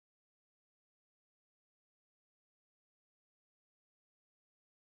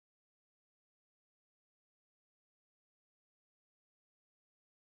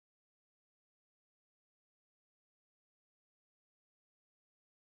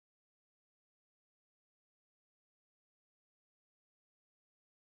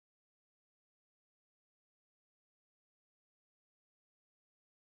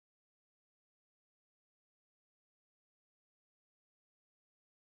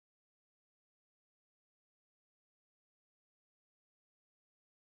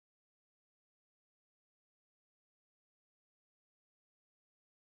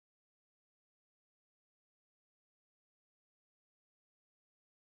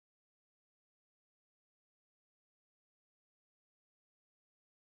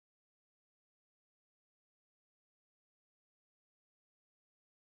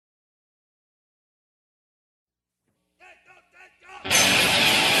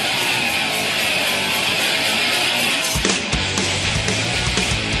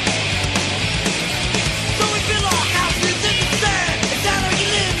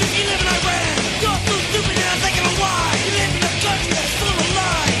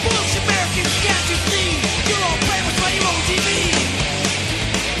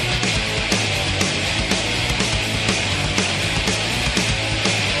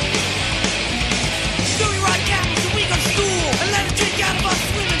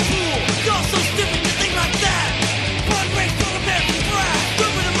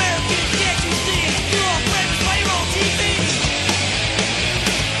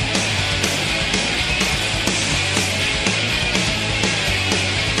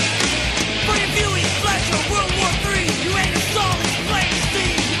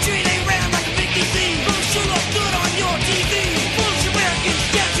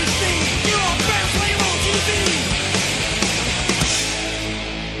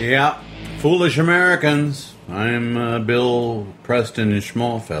Yeah, foolish Americans. I'm Bill Preston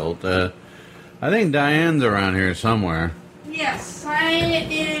Schmalfeld. I think Diane's around here somewhere. Yes, I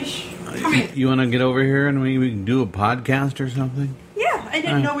is coming. You want to get over here and we can do a podcast or something? Yeah, I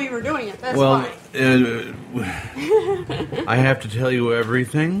didn't know we were doing it. That's Well, fine. I have to tell you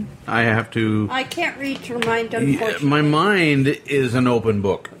everything. I have to... I can't read your mind, unfortunately. My mind is an open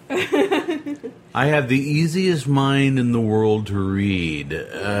book. I have the easiest mind in the world to read.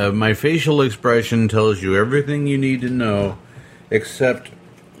 My facial expression tells you everything you need to know, except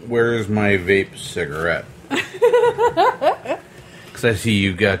where's my vape cigarette? Because I see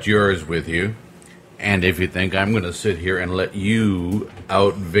you've got yours with you. And if you think I'm going to sit here and let you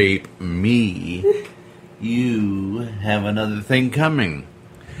out-vape me, you have another thing coming.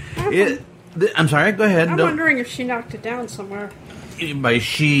 I'm sorry, go ahead. I'm wondering if she knocked it down somewhere. By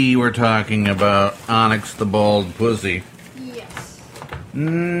she, we're talking about Onyx the Bald Pussy. Yes.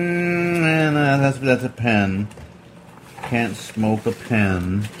 That's a pen. Can't smoke a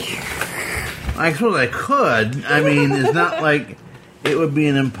pen. I suppose I could. I mean, it's not like it would be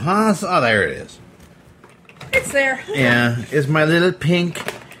an impossible... Oh, there it is. It's there. Yeah, it's my little pink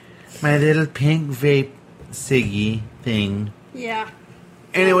vape ciggy thing. Yeah.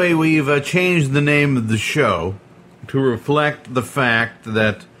 Anyway, we've changed the name of the show to reflect the fact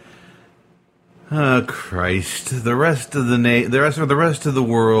that, oh Christ, the rest of the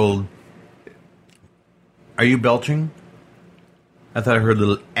world. Are you belching? I thought I heard a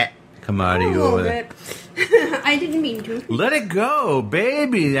little come out of you over there. I didn't mean to. Let it go,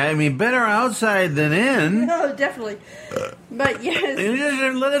 baby. I mean, better outside than in. No, definitely. But yes. You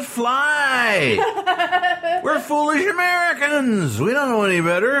just let it fly. We're foolish Americans. We don't know any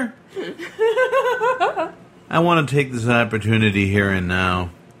better. I want to take this opportunity here and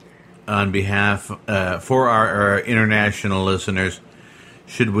now on behalf, for our international listeners,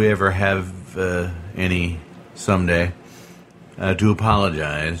 should we ever have any someday, to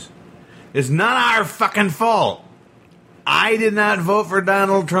apologize. It's not our fucking fault. I did not vote for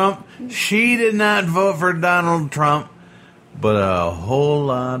Donald Trump. She did not vote for Donald Trump. But a whole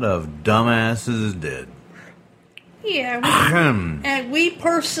lot of dumbasses did. Yeah. And we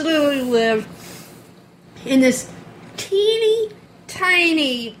personally live in this teeny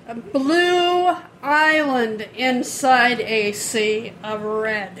tiny blue island inside a sea of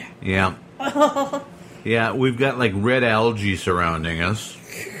red. Yeah. Yeah, we've got like red algae surrounding us.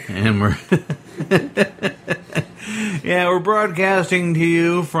 And we're we're broadcasting to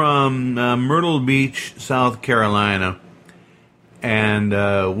you from Myrtle Beach, South Carolina. And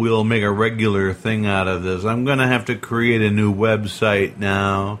we'll make a regular thing out of this. I'm going to have to create a new website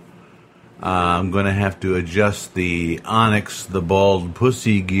now. I'm going to have to adjust the Onyx the Bald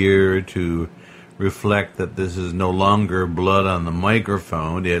Pussy gear to reflect that this is no longer blood on the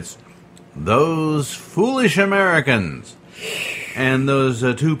microphone. It's those foolish Americans. And those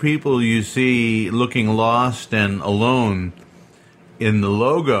two people you see looking lost and alone in the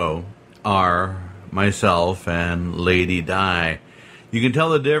logo are myself and Lady Di. You can tell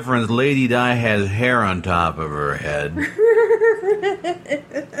the difference. Lady Di has hair on top of her head.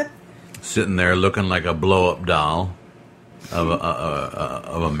 Sitting there looking like a blow-up doll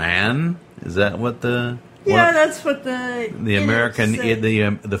of a man. Is that what the... Yeah, that's what the American...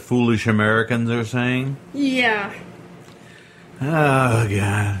 The foolish Americans are saying? Yeah. Oh,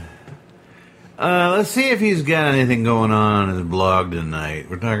 God. Let's see if he's got anything going on his blog tonight.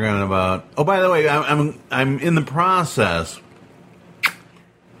 We're talking about... Oh, by the way, I'm in the process.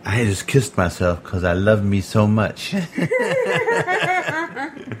 I just kissed myself because I love me so much.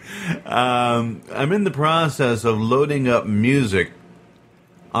 I'm in the process of loading up music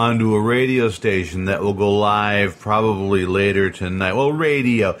onto a radio station that will go live probably later tonight. Well,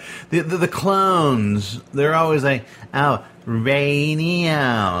 radio. The clones, they're always like, oh, radio.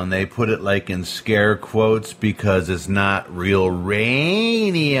 And they put it like in scare quotes because it's not real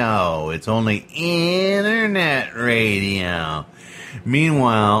radio. It's only internet radio.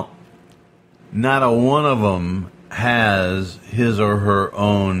 Meanwhile, not a one of them has his or her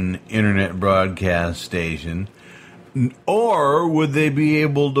own internet broadcast station. Or would they be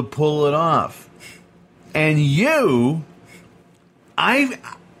able to pull it off? And I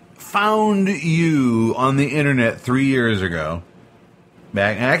found you on the internet 3 years ago.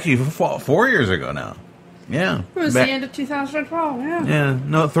 Actually, 4 years ago now. Yeah. It was the end of 2012, yeah. Yeah,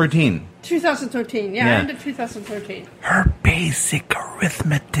 no, 13. 2013, yeah, end of 2013. Her basic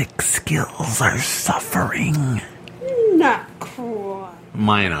arithmetic skills are suffering. Not quite.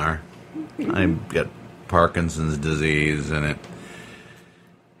 Mine are. I've got Parkinson's disease, and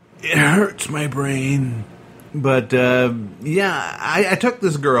it hurts my brain. But, yeah, I took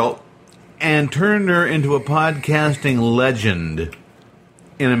this girl and turned her into a podcasting legend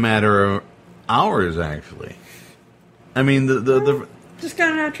in a matter of hours, actually. I mean, the just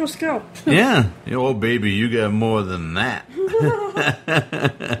got a natural skill. yeah. Oh, baby, you got more than that.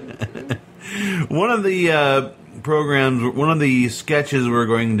 One of the programs, one of the sketches we're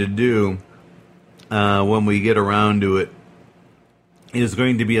going to do when we get around to it is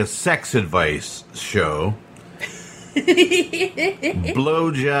going to be a sex advice show.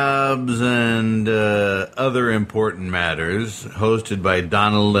 Blowjobs and other important matters, hosted by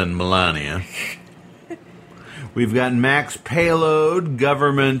Donald and Melania. We've got Max Payload,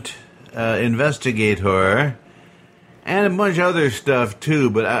 government investigator, and a bunch of other stuff too.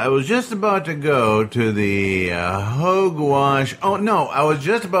 But I was just about to go to the hogwash. Oh no, I was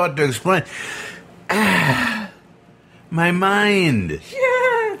just about to explain. My mind.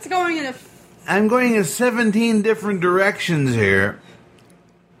 Yeah, it's going in a... I'm going in 17 different directions here,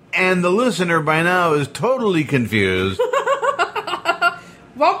 and the listener by now is totally confused.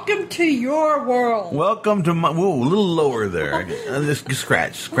 Welcome to your world. Welcome to my... Whoa, a little lower there. Just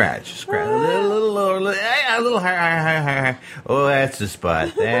scratch. A little lower. A little higher. Oh, that's the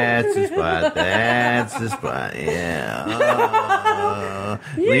spot. Yeah.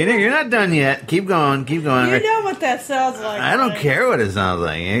 You're not done yet. Keep going. You know what that sounds like. I don't care what it sounds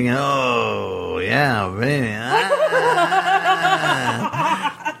like. Oh, yeah, baby.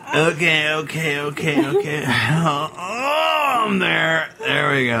 Okay. Oh, I'm there.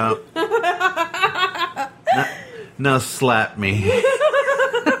 There we go. Now slap me.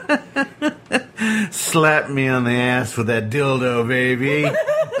 Slap me on the ass with that dildo, baby.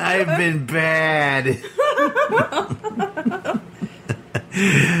 I've been bad.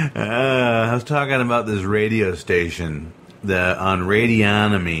 I was talking about this radio station on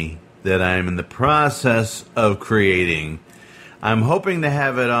Radionomy that I'm in the process of creating. I'm hoping to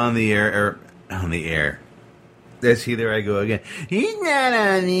have it on the air. See, there I go again. He's not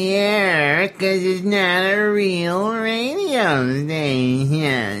on the air because it's not a real radio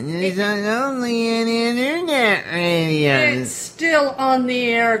station. It's only an internet radio. It's still on the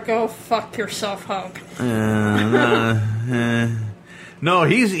air. Go fuck yourself, Hope. No,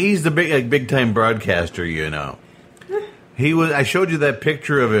 he's the big time broadcaster. You know, he was. I showed you that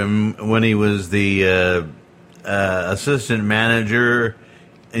picture of him when he was the assistant manager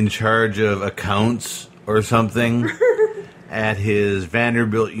in charge of accounts or something at his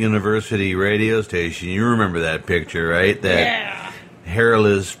Vanderbilt University radio station. You remember that picture, right? That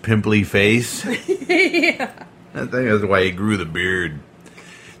hairless, pimply face. Yeah. I think that's why he grew the beard,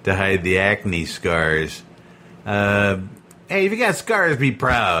 to hide the acne scars. Hey, if you got scars, be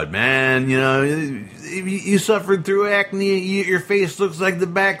proud, man. You know, if you suffered through acne, your face looks like the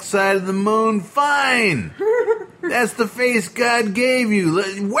backside of the moon. Fine. That's the face God gave you.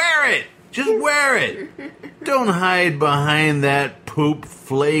 Wear it. Just wear it. Don't hide behind that poop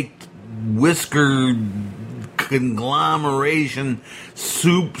flaked whisker conglomeration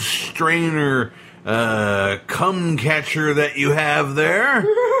soup strainer cum catcher that you have there.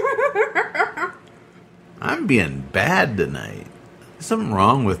 I'm being bad tonight. There's something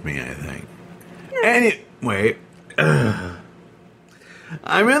wrong with me, I think. Anyway, I'm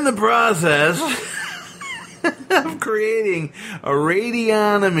in the process of creating a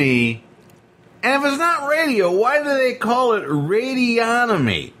radionomy. And if it's not radio, why do they call it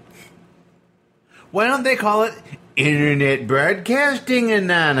radionomy? Why don't they call it Internet Broadcasting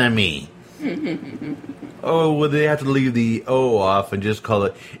Anonymy? Oh, would they have to leave the O off and just call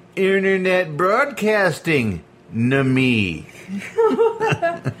it Internet Broadcasting Nami?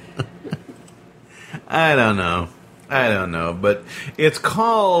 I don't know, but it's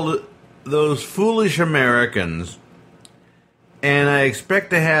called Those Foolish Americans, and I expect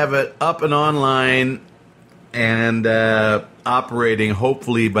to have it up and online and operating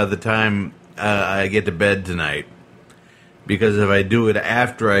hopefully by the time I get to bed tonight. Because if I do it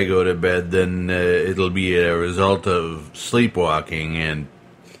after I go to bed, then it'll be a result of sleepwalking, and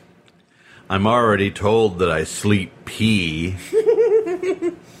I'm already told that I sleep pee.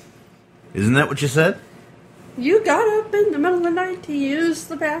 Isn't that what you said? You got up in the middle of the night to use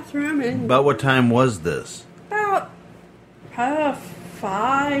the bathroom and... About what time was this? About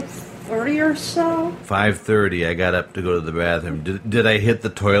 5:30 or so. 5:30, I got up to go to the bathroom. Did I hit the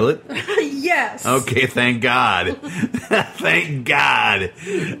toilet? Yes. Okay, thank God. Thank God.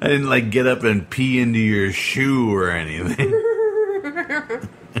 I didn't, get up and pee into your shoe or anything.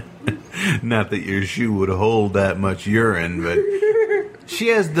 Not that your shoe would hold that much urine, but... She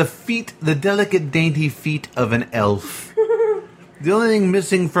has the delicate, dainty feet of an elf. The only thing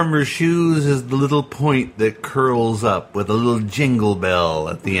missing from her shoes is the little point that curls up with a little jingle bell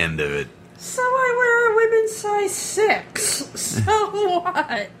at the end of it. So I wear a women's size 6. So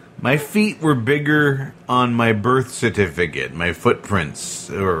what? My feet were bigger on my birth certificate. My footprints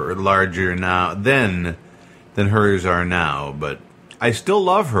are larger now than hers are now, but I still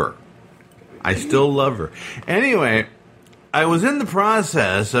love her. Anyway, I was in the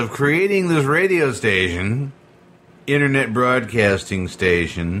process of creating this radio station, internet broadcasting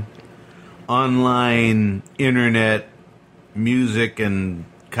station, online internet music and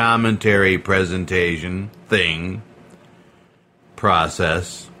commentary presentation thing,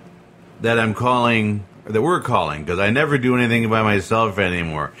 process, that we're calling, because I never do anything by myself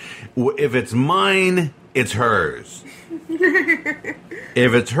anymore. If it's mine, it's hers.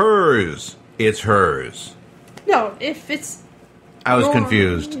 If it's hers, it's hers. No, if it's... I was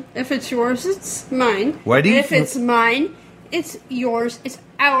confused. If it's yours, it's mine. Why do you... If it's mine, it's yours, it's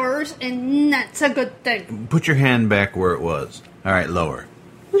ours, and that's a good thing. Put your hand back where it was. All right, lower.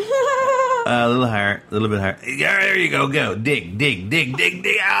 A little higher, a little bit higher. Yeah, there you go, go. Dig.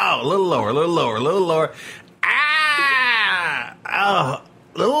 Ow! A little lower. Ah! Oh,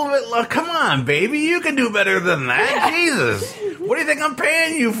 a little bit low. Come on, baby. You can do better than that. Jesus. What do you think I'm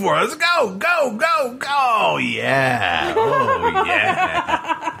paying you for? Let's go. Yeah.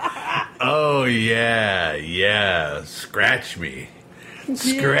 Oh, yeah. Scratch me.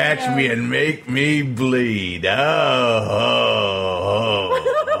 Scratch me and make me bleed. Oh,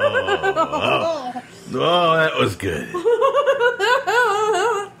 that was good.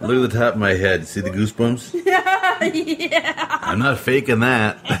 Look at the top of my head. See the goosebumps? Yeah. I'm not faking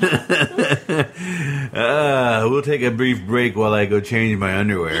that. We'll take a brief break while I go change my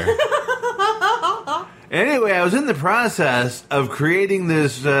underwear. Anyway, I was in the process of creating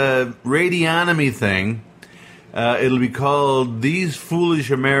this radionomy thing. It'll be called These Foolish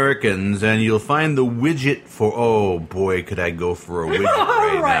Americans, and you'll find the widget for... Oh, boy, could I go for a widget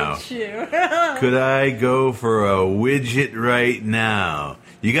right now. Could I go for a widget right now?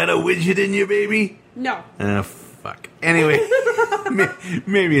 You got a widget in you, baby? No. Fuck. Anyway,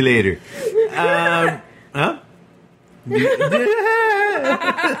 maybe later. Huh?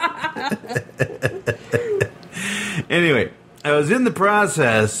 Anyway, I was in the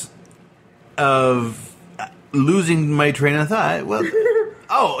process of losing my train of thought. Well,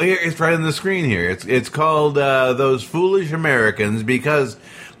 here it's right on the screen here. It's called Those Foolish Americans, because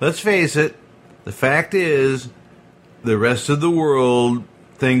let's face it, the fact is the rest of the world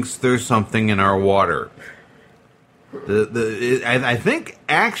thinks there's something in our water. I think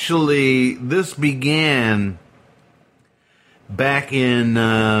actually this began back in.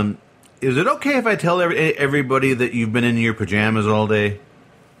 Is it okay if I tell everybody that you've been in your pajamas all day?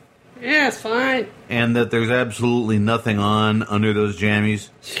 Yeah, it's fine. And that there's absolutely nothing on under those jammies?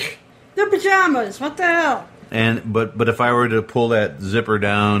 They're pajamas. What the hell? But if I were to pull that zipper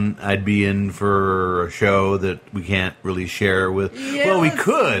down, I'd be in for a show that we can't really share with. Yeah, well, we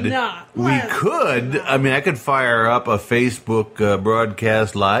could. We could. I mean, I could fire up a Facebook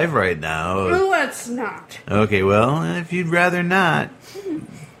broadcast live right now. Let's not. Okay, well, if you'd rather not,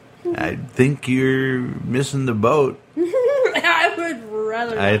 I think you're missing the boat. I would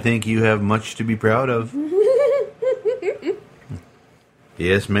rather not. I think you have much to be proud of.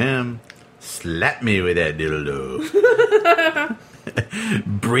 Yes, ma'am. Slap me with that dildo.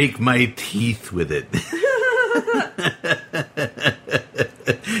 Break my teeth with it.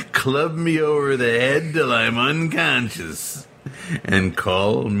 Club me over the head till I'm unconscious. And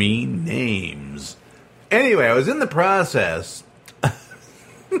call me names. Anyway, I was in the process.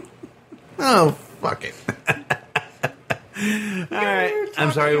 Oh, fuck it. All right.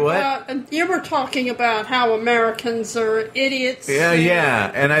 I'm sorry, what? You were talking about how Americans are idiots.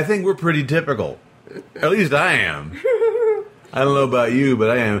 Yeah. And I think we're pretty typical. At least I am. I don't know about you, but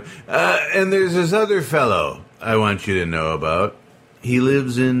I am. And there's this other fellow I want you to know about. He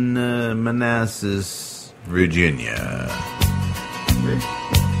lives in Manassas, Virginia.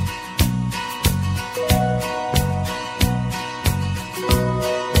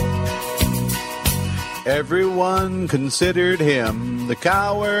 Everyone considered him the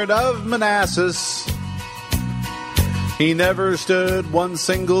coward of Manassas. He never stood one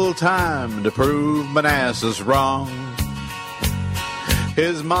single time to prove Manassas wrong.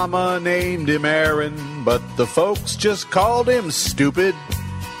 His mama named him Aaron, but the folks just called him stupid.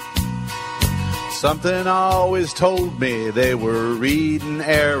 Something always told me they were reading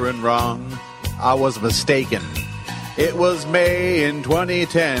Aaron wrong. I was mistaken. It was May in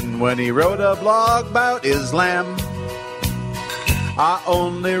 2010 when he wrote a blog about Islam. I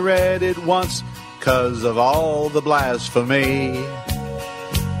only read it once, 'cause of all the blasphemy.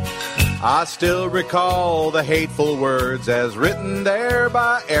 I still recall the hateful words as written there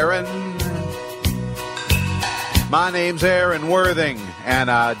by Aaron. My name's Aaron Worthing,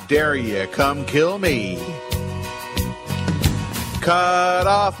 and I dare you come kill me. Cut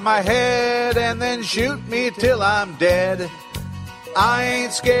off my head and then shoot me till I'm dead. I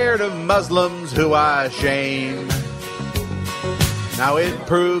ain't scared of Muslims who I shame. Now it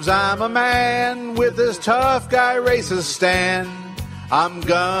proves I'm a man with this tough guy racist stand. I'm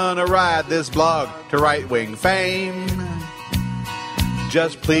gonna ride this blog to right-wing fame.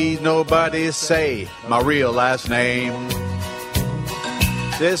 Just please nobody say my real last name.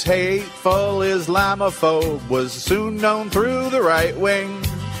 This hateful Islamophobe was soon known through the right wing.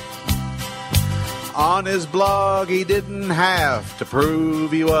 On his blog he didn't have to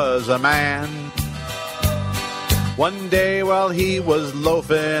prove he was a man. One day while he was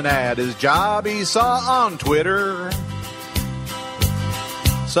loafing at his job he saw on Twitter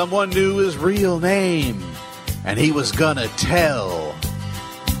someone knew his real name, and he was gonna tell.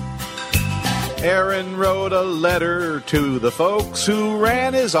 Aaron wrote a letter to the folks who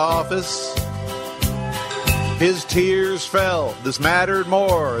ran his office. His tears fell. This mattered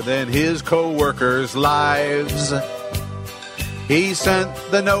more than his co-workers' lives. He sent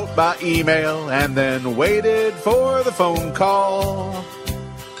the note by email and then waited for the phone call.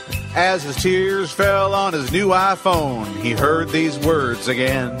 As his tears fell on his new iPhone, he heard these words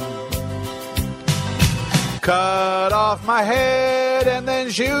again. Cut off my head and then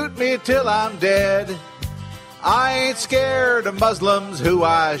shoot me till I'm dead. I ain't scared of Muslims who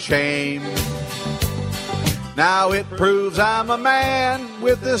I shame. Now it proves I'm a man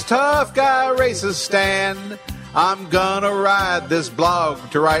with this tough guy racist stand. I'm gonna ride this blog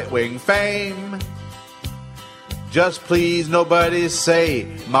to right-wing fame. Just please nobody say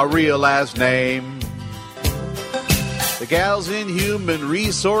my real last name. The gals in human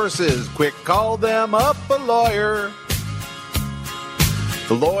resources quick called them up a lawyer.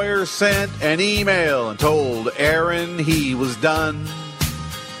 The lawyer sent an email and told Aaron he was done.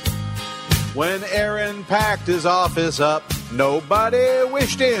 When Aaron packed his office up, nobody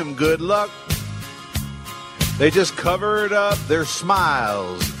wished him good luck. They just covered up their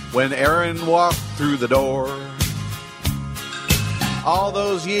smiles when Aaron walked through the door. All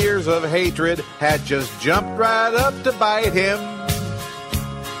those years of hatred had just jumped right up to bite him.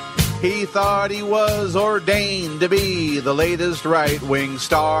 He thought he was ordained to be the latest right-wing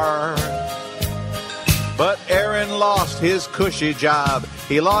star. But Aaron lost his cushy job.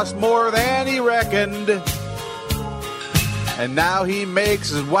 He lost more than he reckoned. And now he makes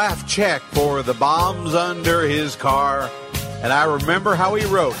his wife check for the bombs under his car. And I remember how he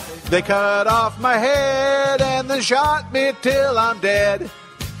wrote, they cut off my head and then shot me till I'm dead.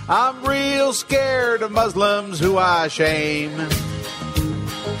 I'm real scared of Muslims who I shame.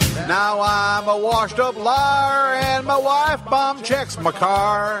 Now I'm a washed up liar and my wife bomb checks my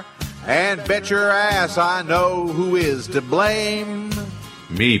car. And bet your ass I know who is to blame.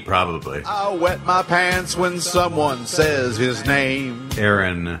 Me, probably. I'll wet my pants when someone says his name.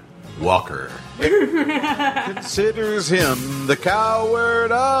 Aaron Walker. Considers him the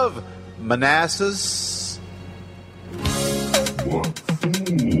coward of Manassas. What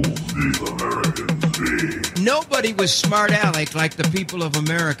fools these Americans be. Nobody was smart aleck like the people of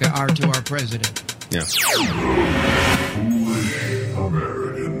America are to our president. Yeah. Foolish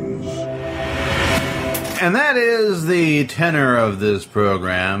Americans. And that is the tenor of this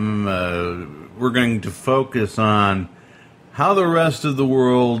program. We're going to focus on how the rest of the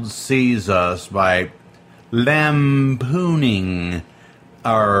world sees us by lampooning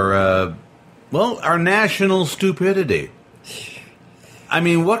our national stupidity. I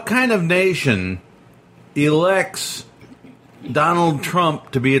mean, what kind of nation elects Donald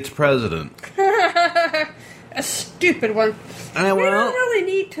Trump to be its president? A stupid one. We don't really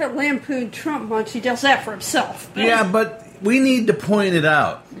need to lampoon Trump much. He does that for himself. Yeah, but we need to point it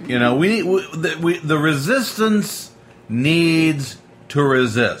out. You know, the resistance needs to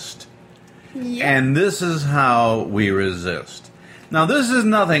resist. Yeah. And this is how we resist. Now, this is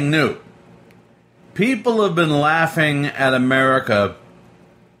nothing new. People have been laughing at America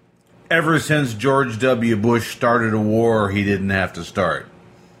ever since George W. Bush started a war he didn't have to start.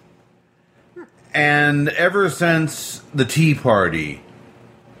 And ever since the Tea Party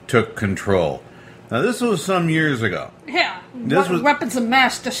took control. Now, this was some years ago. Yeah. This was weapons of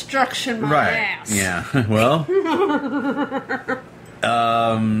mass destruction, my ass. Yeah. Well,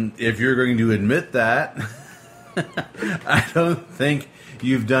 if you're going to admit that, I don't think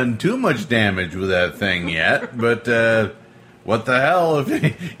you've done too much damage with that thing yet. But What the hell?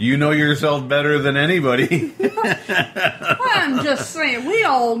 You know yourself better than anybody. I'm just saying, we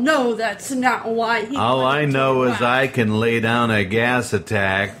all know that's not why he... All I know is I can lay down a gas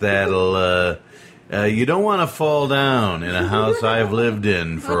attack that'll... you don't want to fall down in a house I've lived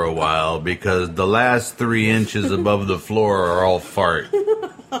in for a while because the last 3 inches above the floor are all fart.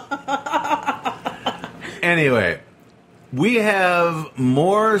 Anyway, we have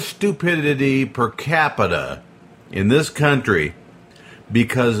more stupidity per capita in this country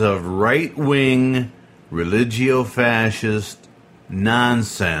because of right-wing, religio-fascist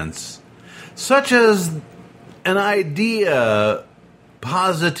nonsense, such as an idea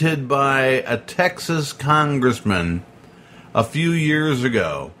posited by a Texas congressman a few years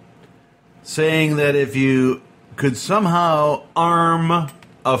ago, saying that if you could somehow arm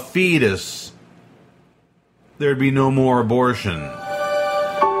a fetus, there'd be no more abortion.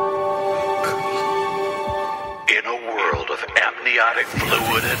 Amniotic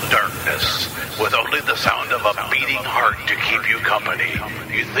fluid and darkness, with only the sound of a beating heart to keep you company.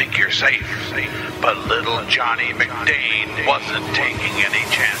 You think you're safe, but little Johnny McDane wasn't taking any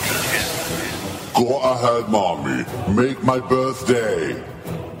chances. Go ahead, Mommy. Make my birthday.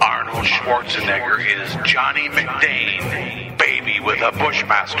 Arnold Schwarzenegger is Johnny McDane, baby with a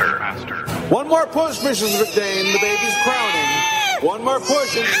Bushmaster. One more push, Mrs. McDane. The baby's crowning. One more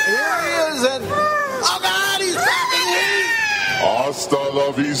push, and here he is, and... Oh, God, he's wrapping me! Hasta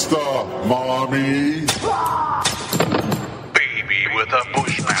la vista, Mommy. Baby with a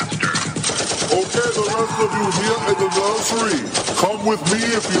Bushmaster. Okay, the rest of you here in the nursery. Come with me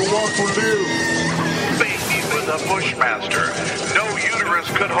if you want to live. Baby with a Bushmaster. No uterus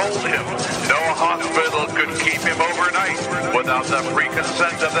could hold him. No hospital could keep him overnight without the free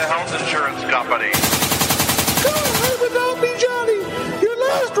consent of the health insurance company. Come on, without me, Johnny. Your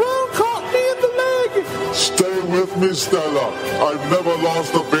last round caught me in the leg. Stay with me, Stella. I've never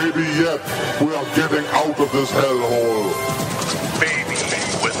lost a baby yet. We are getting out of this hellhole. Baby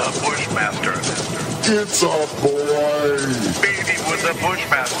with a Bushmaster. It's a boy. Baby with a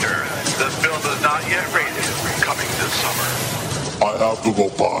Bushmaster. This film is not yet rated. Coming this summer. I have to go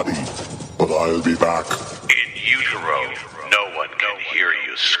potty, but I'll be back. In utero, no one can hear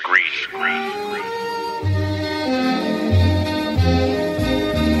you scream.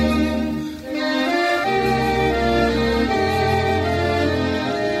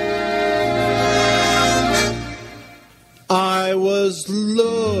 I was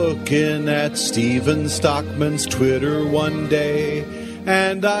looking at Stephen Stockman's Twitter one day,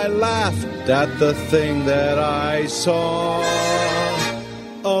 and I laughed at the thing that I saw.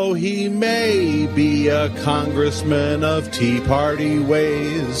 Oh, he may be a congressman of Tea Party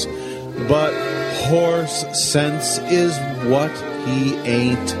ways, but horse sense is what he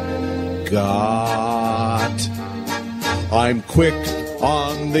ain't got. I'm quick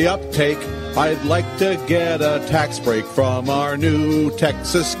on the uptake. I'd like to get a tax break from our new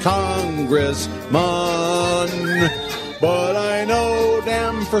Texas congressman. But I know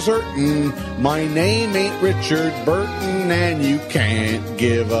damn for certain my name ain't Richard Burton, and you can't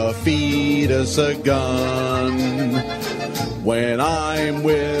give a fetus a gun. When I'm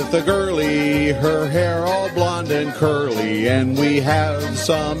with a girlie, her hair all blonde and curly, and we have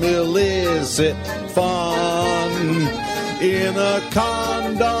some illicit fun. In a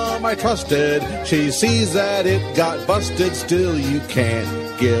condom I trusted, she sees that it got busted. Still you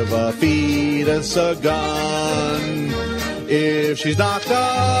can't give a fetus a gun. If she's knocked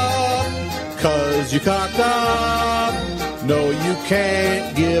up, 'cause you cocked up, no, you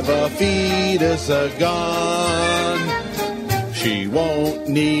can't give a fetus a gun. She won't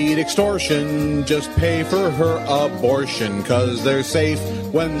need extortion, just pay for her abortion, 'cause they're safe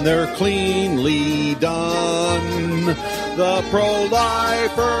when they're cleanly done. The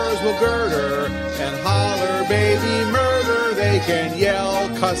pro-lifers will gird her and holler baby murder. They can yell,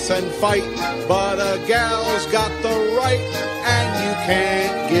 cuss, and fight, but a gal's got the right, and you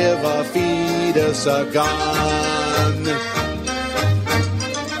can't give a fetus a gun.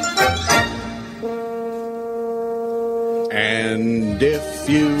 And if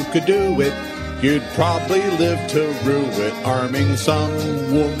you could do it, you'd probably live to rue it, arming some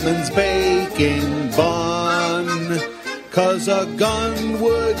woman's baking bun. 'Cause a gun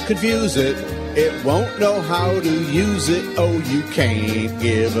would confuse it, it won't know how to use it. Oh, you can't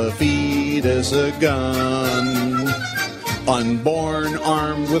give a fetus a gun. Unborn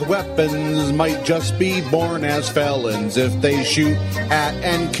armed with weapons might just be born as felons if they shoot at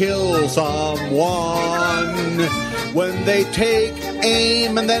and kill someone. When they take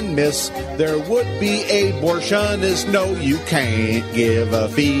aim and then miss, there would be abortionists. No, you can't give a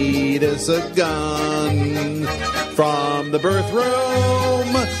fetus a gun. From the birth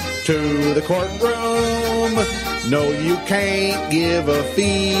room to the courtroom, no, you can't give a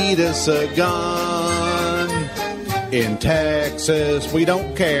fetus a gun. In Texas, we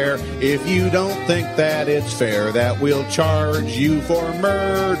don't care if you don't think that it's fair that we'll charge you for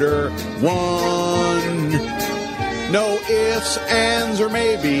murder. 1. No ifs, ands, or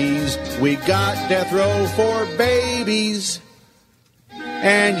maybes. We got death row for babies.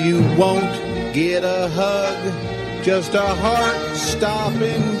 And you won't get a hug, just a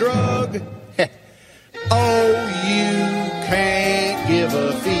heart-stopping drug. Oh, you can't give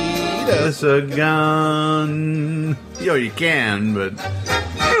a fetus a gun. You can, but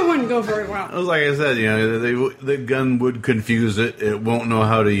It wouldn't go very well. it was like I said, the gun would confuse it. It won't know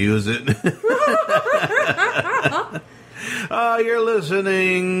how to use it. You're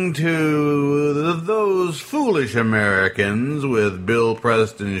listening to Those Foolish Americans with Bill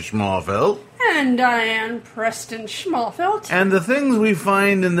Preston Schmalfelt. And Diane Preston Schmalfelt. And the things we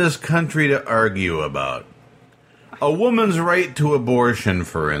find in this country to argue about. A woman's right to abortion,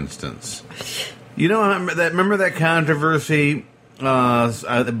 for instance. Remember that controversy,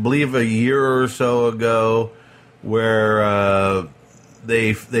 I believe a year or so ago, where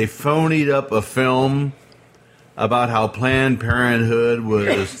they phonied up a film about how Planned Parenthood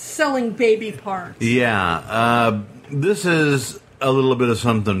was selling baby parts. Yeah, this is a little bit of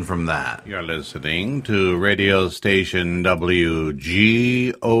something from that. You're listening to radio station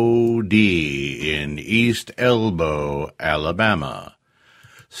WGOD in East Elbow, Alabama.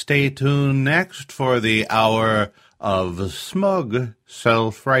 Stay tuned next for the hour of smug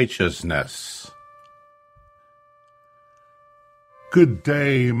self-righteousness. Good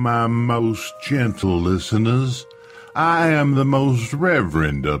day, my most gentle listeners. I am the most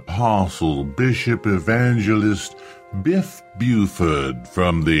reverend apostle, bishop, evangelist, Biff Buford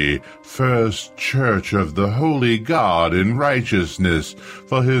from the First Church of the Holy God in Righteousness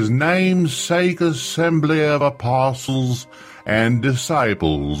for his name's sake assembly of apostles and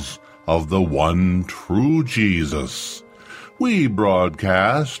disciples of the one true Jesus. We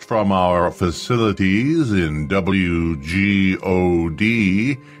broadcast from our facilities in WGOD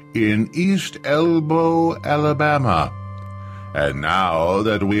in East Elbow, Alabama. And now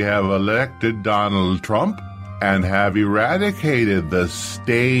that we have elected Donald Trump and have eradicated the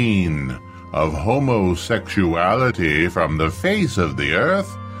stain of homosexuality from the face of the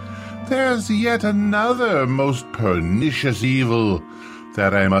earth, there's yet another most pernicious evil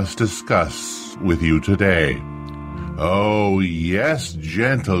that I must discuss with you today. Oh, yes,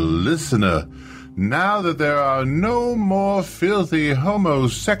 gentle listener, now that there are no more filthy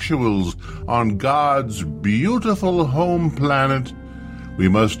homosexuals on God's beautiful home planet, we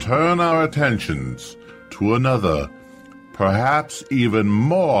must turn our attentions to another, perhaps even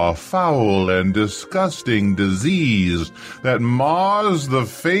more foul and disgusting disease that mars the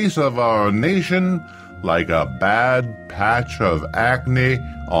face of our nation like a bad patch of acne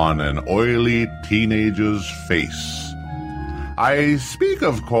on an oily teenager's face. I speak,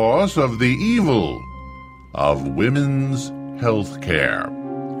 of course, of the evil of women's health care.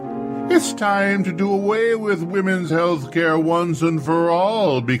 It's time to do away with women's health care once and for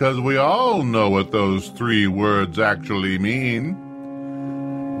all, because we all know what those 3 words actually mean.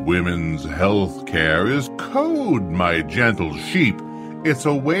 Women's health care is code, my gentle sheep. It's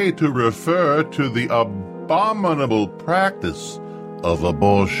a way to refer to the abominable practice of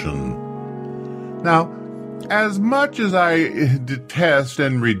abortion. Now, as much as I detest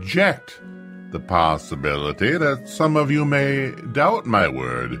and reject the possibility that some of you may doubt my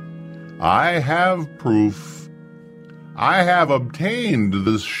word, I have proof. I have obtained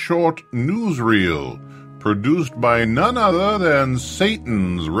this short newsreel produced by none other than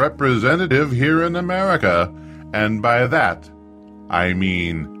Satan's representative here in America, and by that I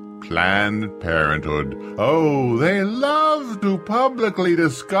mean Planned Parenthood. Oh, they love to publicly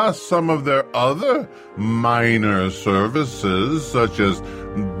discuss some of their other minor services, such as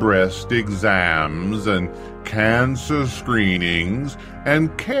breast exams and cancer screenings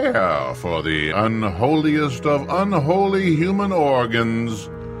and care for the unholiest of unholy human organs,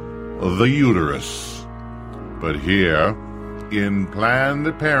 the uterus. But here, in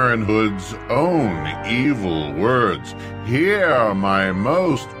Planned Parenthood's own evil words, here, my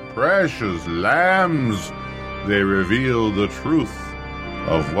most precious lambs, they reveal the truth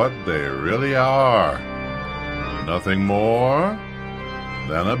of what they really are. Nothing more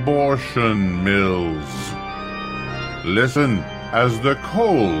than abortion mills. Listen as the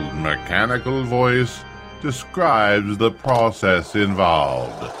cold, mechanical voice describes the process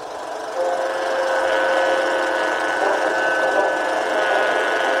involved.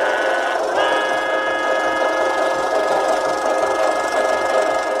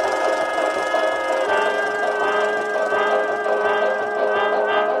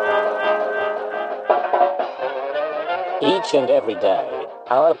 every day,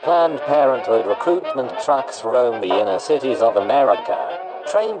 our Planned Parenthood recruitment trucks roam the inner cities of America.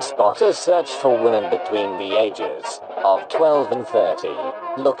 Trained spotters search for women between the ages of 12 and 30,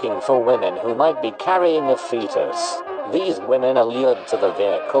 looking for women who might be carrying a fetus. These women are lured to the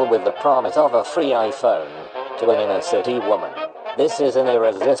vehicle with the promise of a free iPhone to an inner city woman. This is an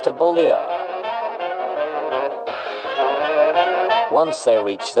irresistible lure. Once they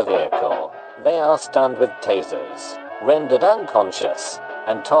reach the vehicle, they are stunned with tasers, rendered unconscious,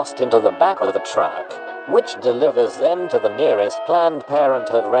 and tossed into the back of the truck, which delivers them to the nearest Planned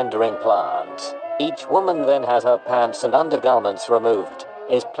Parenthood rendering plant. Each woman then has her pants and undergarments removed,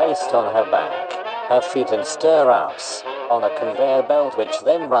 is placed on her back, her feet in stirrups, on a conveyor belt which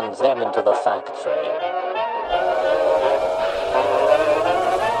then runs them into the factory.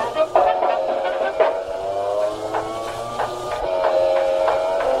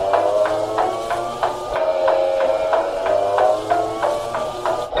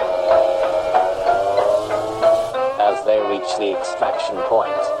 The extraction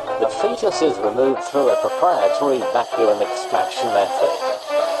point, the fetus is removed through a proprietary vacuum extraction method.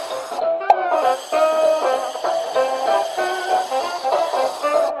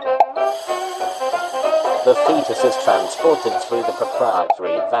 The fetus is transported through the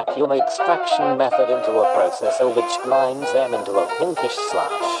proprietary vacuum extraction method into a processor which grinds them into a pinkish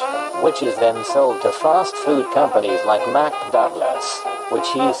slush, which is then sold to fast food companies like McDonald's,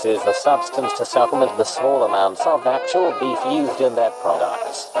 which uses the substance to supplement the small amounts of actual beef used in their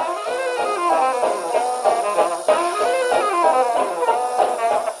products.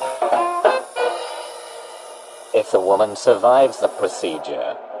 If the woman survives the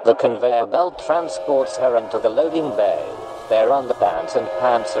procedure, the conveyor belt transports her into the loading bay. Their underpants and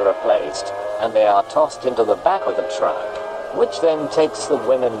pants are replaced, and they are tossed into the back of the truck, which then takes the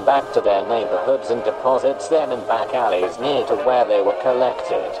women back to their neighborhoods and deposits them in back alleys near to where they were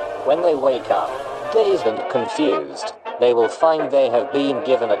collected. When they wake up, dazed and confused, they will find they have been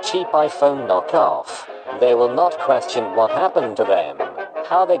given a cheap iPhone knockoff. They will not question what happened to them,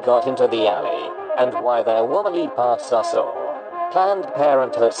 how they got into the alley, and why their womanly parts are sore. Planned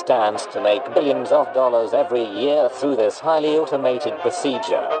Parenthood stands to make billions of dollars every year through this highly automated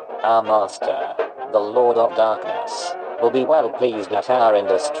procedure. Our master, the Lord of Darkness, will be well pleased at our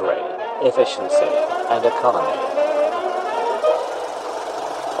industry, efficiency, and economy.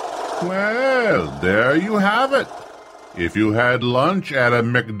 Well, there you have it. If you had lunch at a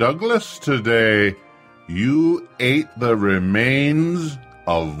McDouglas today, you ate the remains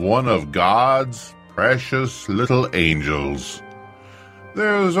of one of God's precious little angels.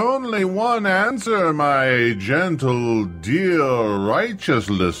 There's only one answer, my gentle, dear, righteous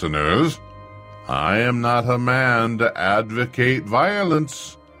listeners. I am not a man to advocate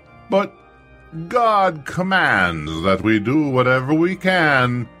violence, but God commands that we do whatever we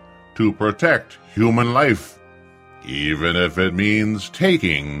can to protect human life, even if it means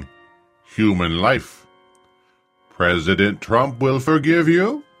taking human life. President Trump will forgive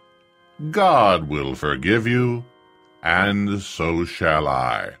you, God will forgive you, and so shall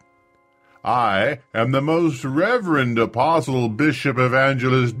I. I am the Most Reverend Apostle Bishop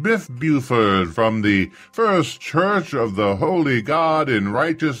Evangelist Biff Buford from the First Church of the Holy God in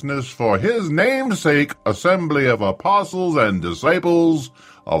Righteousness for His Namesake Assembly of Apostles and Disciples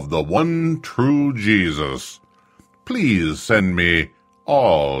of the One True Jesus. Please send me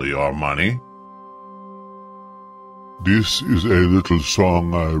all your money. This is a little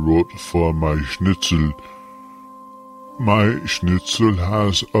song I wrote for my schnitzel. My schnitzel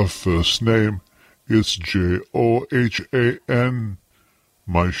has a first name, it's John.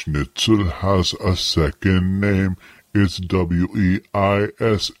 My schnitzel has a second name, it's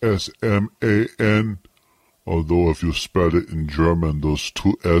Weissman. Although if you spell it in German, those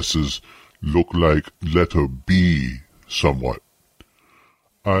two S's look like letter B somewhat.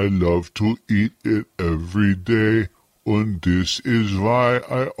 I love to eat it every day, and this is why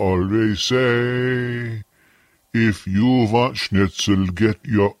I always say, if you want schnitzel, get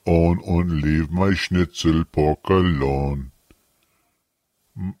your own and leave my schnitzel pork alone.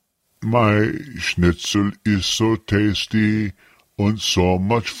 My schnitzel is so tasty and so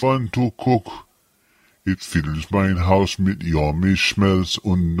much fun to cook. It fills mein house mit yummy smells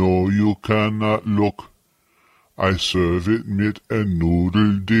and no you cannot look. I serve it mit a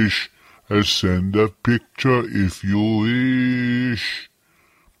noodle dish. I'll send a picture if you wish.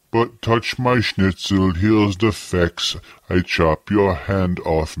 But touch my schnitzel, here's the facts. I chop your hand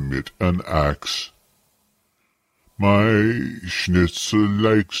off mit an axe. My schnitzel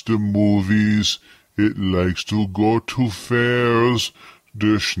likes the movies. It likes to go to fairs,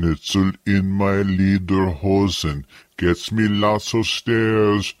 Der Schnitzel in my lederhosen gets me lots of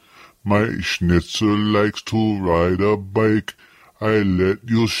stares. My Schnitzel likes to ride a bike. I let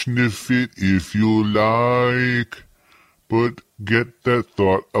you sniff it if you like. But get that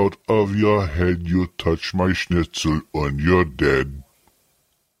thought out of your head. You touch my Schnitzel and you're dead.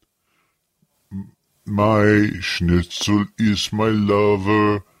 My Schnitzel is my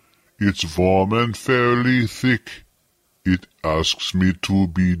lover. It's warm and fairly thick. It asks me to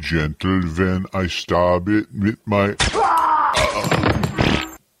be gentle when I stab it with my...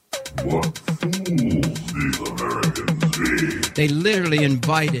 What fools these Americans be. They literally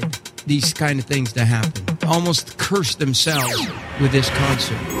invited these kind of things to happen. Almost cursed themselves with this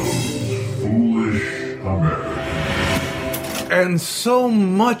concert. Foolish Americans. And so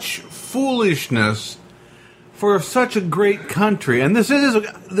much foolishness for such a great country. And this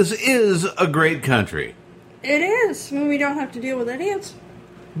is a great country. It is, when we don't have to deal with idiots.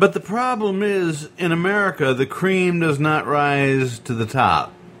 But the problem is, in America, the cream does not rise to the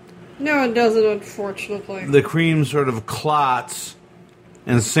top. No, it doesn't, unfortunately. The cream sort of clots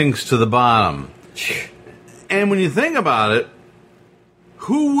and sinks to the bottom. And when you think about it,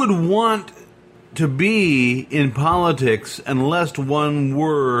 who would want to be in politics unless one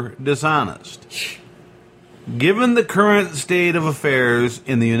were dishonest? Given the current state of affairs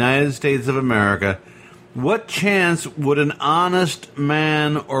in the United States of America, what chance would an honest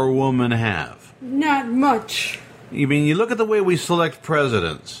man or woman have? Not much. You mean, you look at the way we select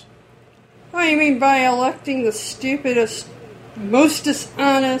presidents. Oh, you mean by electing the stupidest, most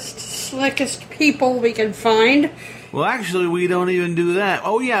dishonest, slickest people we can find? Well, actually, we don't even do that.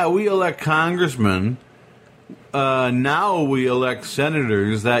 Oh, yeah, we elect congressmen. Now we elect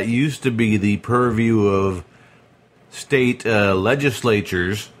senators. That used to be the purview of state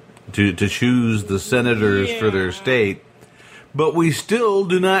legislatures to choose the senators for their state. But we still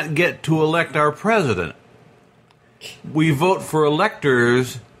do not get to elect our president. We vote for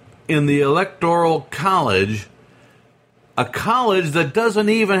electors in the Electoral College, a college that doesn't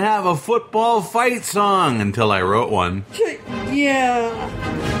even have a football fight song until I wrote one. Yeah.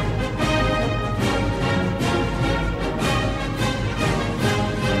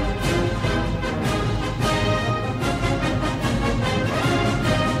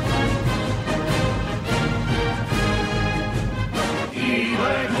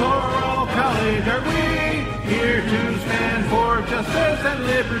 Electoral College, are we here to stand for justice and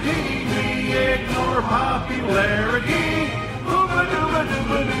liberty? We ignore popularity.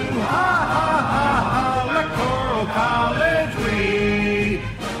 Ooba-dooba-dooba-doo, ha-ha-ha-ha. Electoral College, we.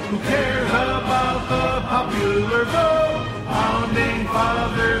 Who cares about the popular vote? Founding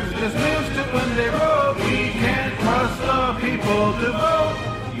fathers dismissed it when they wrote. We can't trust the people to vote.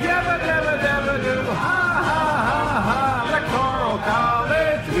 Yabba-dabba-dabba-doo, ha-ha-ha-ha. Electoral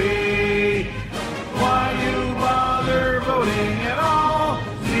College, we. Why you bother voting at all?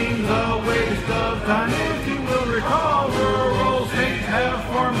 Seems a waste of time. If you will recall, rural states have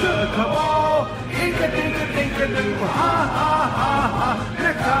formed a cabal. Inka-dinka-dinka-doo, ha-ha-ha-ha.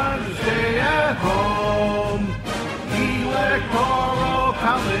 Next time to stay at home. Electoral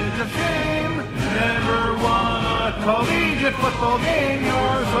College of Shame. Never won a collegiate football game.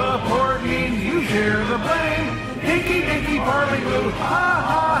 Your support means you share the blame. Dinky-dinky parley blue,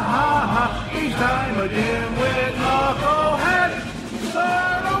 ha-ha-ha-ha. Each time a dimwit knucklehead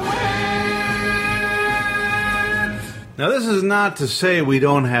sort of wins. Now, this is not to say we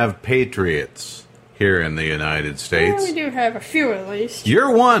don't have patriots here in the United States. Well, we do have a few at least.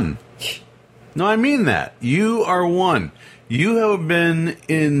 You're one. No, I mean that. You are one. You have been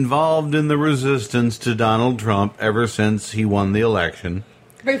involved in the resistance to Donald Trump ever since he won the election.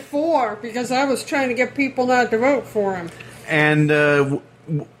 Before, because I was trying to get people not to vote for him. And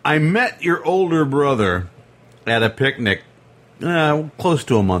I met your older brother at a picnic close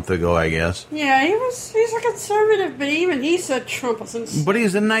to a month ago, I guess. Yeah, he's a conservative, but even he said Trump wasn't... But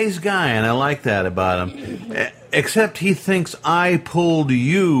he's a nice guy, and I like that about him. Except he thinks I pulled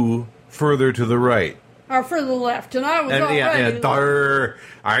you further to the right. Or for the left, and I was already...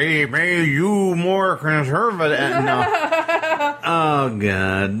 I made you more conservative. No. Oh,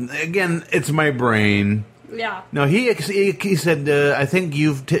 God. Again, it's my brain. Yeah. No, he said, I think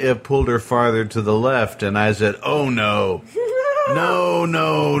you've pulled her farther to the left, and I said, oh, no. No,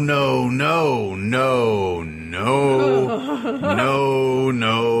 no, no, no, no, no, no,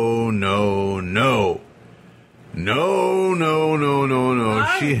 no, no, no. No, no, no, no, no.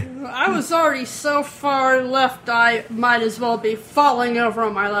 I was already so far left, I might as well be falling over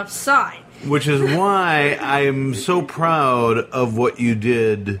on my left side. Which is why I'm so proud of what you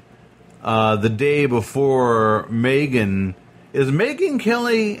did the day before Megan Is Megyn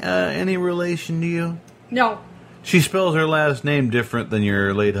Kelly any relation to you? No. She spells her last name different than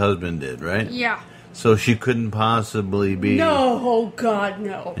your late husband did, right? Yeah. So she couldn't possibly be... No, oh God,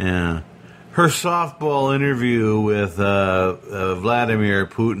 no. Yeah. Her softball interview with Vladimir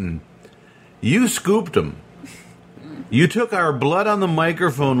Putin, you scooped him. You took our blood on the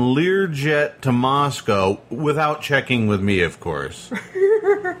microphone Learjet to Moscow without checking with me, of course.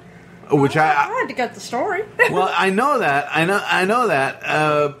 Which I had to get the story. Well, I know that. I know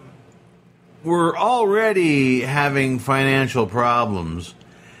that. We're already having financial problems.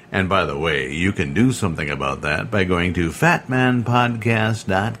 And by the way, you can do something about that by going to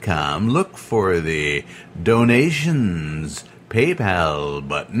fatmanpodcast.com. Look for the donations PayPal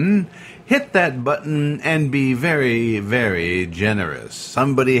button. Hit that button and be very, very generous.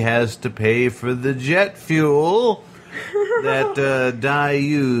 Somebody has to pay for the jet fuel that Di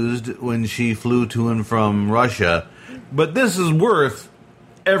used when she flew to and from Russia. But this is worth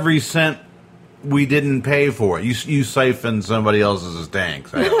every cent we didn't pay for it. You siphoned somebody else's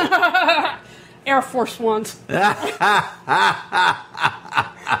tanks. Air Force Ones. That'd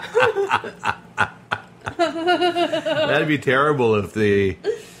be terrible if the...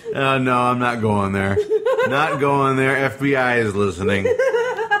 no, I'm not going there. Not going there. FBI is listening.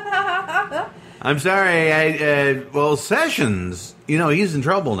 I'm sorry. Well, Sessions, he's in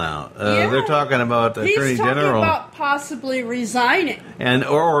trouble now. They're talking about Attorney General. He's talking about possibly resigning.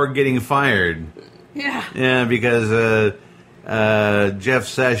 Or getting fired. Yeah. Yeah, because Jeff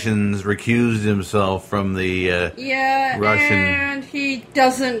Sessions recused himself from the Russian... and he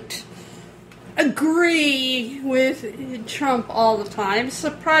doesn't agree with Trump all the time.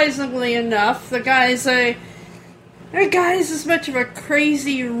 Surprisingly enough, the guy's as much of a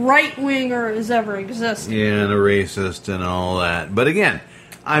crazy right-winger as ever existed. Yeah, and a racist and all that. But again,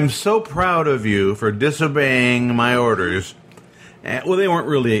 I'm so proud of you for disobeying my orders. Well, they weren't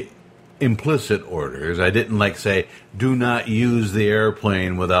really implicit orders. I didn't say, do not use the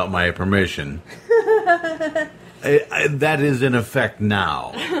airplane without my permission. That is in effect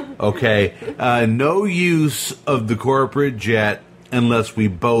now. Okay? No use of the corporate jet unless we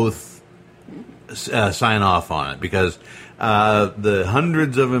both sign off on it, because the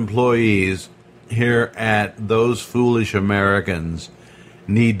hundreds of employees here at Those Foolish Americans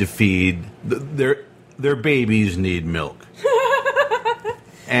need to feed their babies need milk.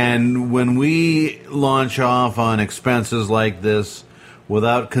 And when we launch off on expenses like this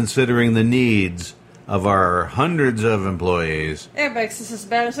without considering the needs of our hundreds of employees, it makes us as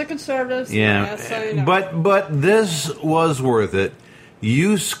bad as the conservatives. Yeah, yes, I know. But this was worth it.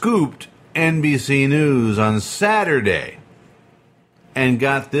 You scooped NBC News on Saturday and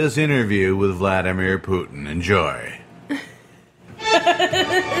got this interview with Vladimir Putin. Enjoy.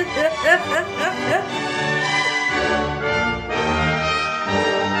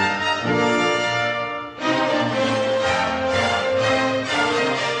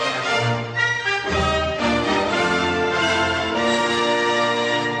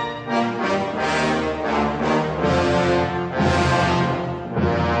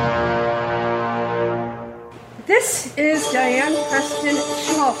 This is Diane Preston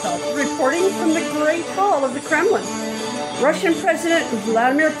Schmalfeld reporting from the Great Hall of the Kremlin. Russian President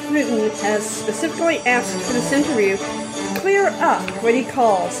Vladimir Putin has specifically asked for this interview to clear up what he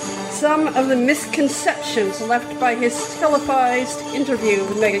calls some of the misconceptions left by his televised interview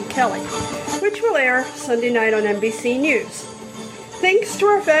with Megyn Kelly, which will air Sunday night on NBC News. Thanks to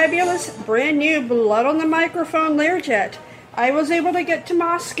our fabulous brand new blood on the microphone Learjet, I was able to get to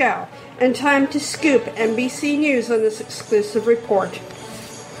Moscow in time to scoop NBC News on this exclusive report.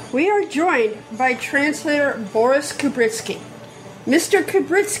 We are joined by translator Boris Kubritsky. Mr.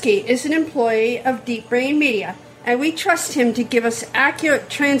 Kubritsky is an employee of Deep Brain Media, and we trust him to give us accurate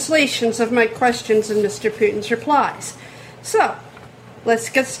translations of my questions and Mr. Putin's replies. So, let's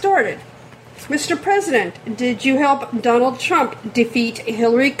get started. Mr. President, did you help Donald Trump defeat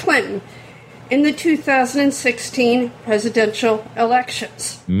Hillary Clinton in the 2016 presidential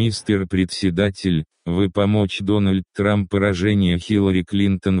elections? Мистер председатель, вы помочь Дональд Трамп поражение Хиллари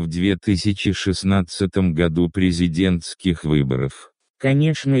Клинтон в 2016 году президентских выборов?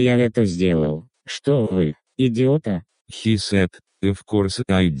 Конечно, я это сделал. Что вы, идиота? He said, of course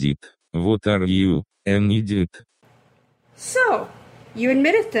I did. What are you, an idiot? So, you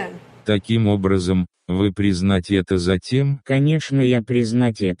admit it then? Таким образом, вы признать это затем? Конечно, я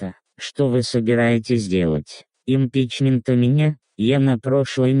признать это. Что вы собираетесь делать? Импичмента меня? Я на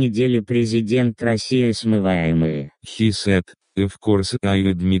прошлой неделе президент России смываемые. He said, of course I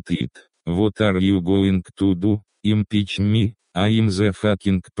admit it. What are you going to do? Impeach me? I am the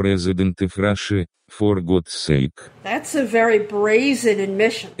fucking president of Russia, for God's sake. That's a very brazen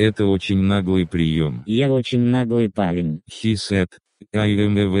admission. Это очень наглый прием. Я очень наглый парень. He said, I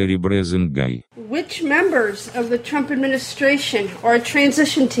am a very brazen guy. Which members of the Trump administration or a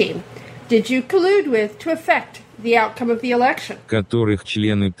transition team did you collude with to affect the outcome of the election? Которых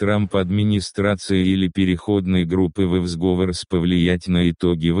члены Трамп-администрации или переходной группы вы в сговор с повлиять на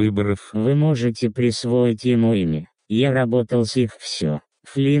итоги выборов? Вы можете присвоить ему имя. Я работал с их все.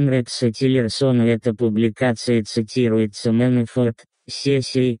 Флинн, Рекса Тиллерсона. Эта публикация цитируется Мэнафорт,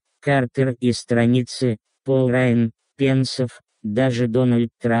 Сесей, Картер и страницы, Пол Райан, Пенсов, даже Дональд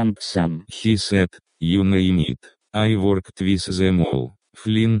Трамп сам. He said, you name it. I worked with them all.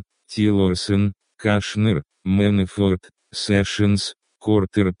 Флинн, Тиллерсон, Кашнер, Мэнафорт, Sessions,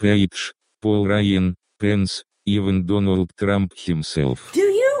 Картер Пейдж, Пол Райан, Пенс, even Donald Trump himself. Do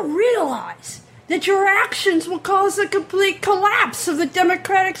you realize that your actions will cause a complete collapse of the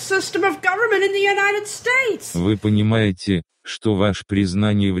democratic system of government in the United States? Вы понимаете, что ваше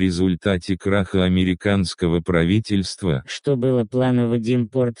признание в результате краха американского правительства, что было планово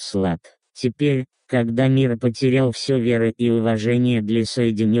Димпорт Слад. Теперь, когда мир потерял все веры и уважение для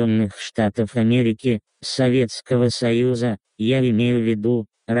Соединенных Штатов Америки, Советского Союза, я имею в виду,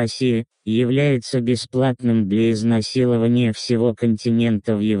 Россия, является бесплатным для изнасилования всего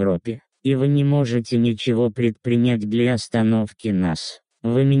континента в Европе. И вы не можете ничего предпринять для остановки нас.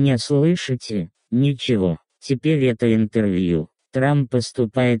 Вы меня слышите? Ничего. Теперь это интервью. Трамп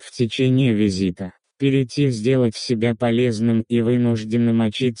поступает в течение визита. Перейти сделать себя полезным и вынужденно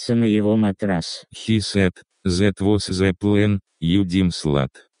мочиться на его матрас. He said, that was the plan, you dim slut.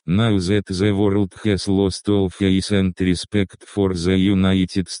 Now that the world has lost all faith and respect for the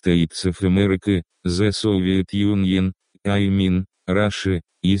United States of America, the Soviet Union, I mean, Russia,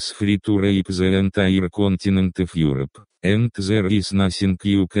 is free to rape the entire continent of Europe. And there is nothing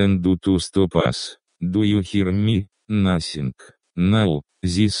you can do to stop us. Do you hear me? Nothing. Now,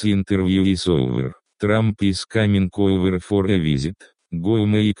 this interview is over. Trump is coming over for a visit. Go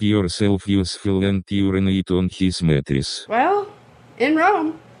make yourself useful and urinate on his mattress. Well, in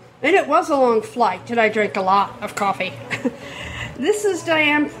Rome. And it was a long flight, and I drank a lot of coffee. This is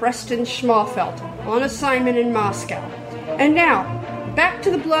Diane Preston Schmalfeld, on assignment in Moscow. And now, back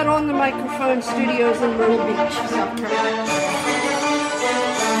to the Blood on the Microphone studios in Myrtle Beach, South Carolina.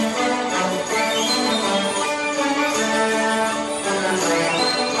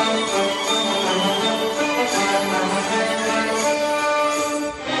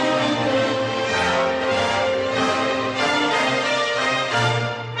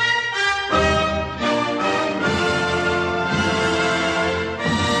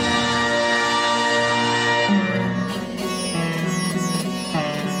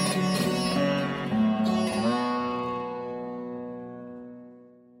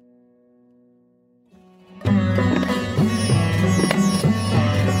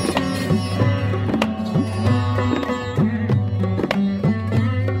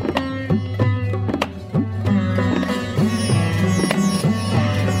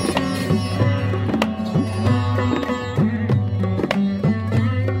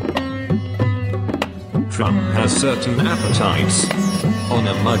 Trump has certain appetites. On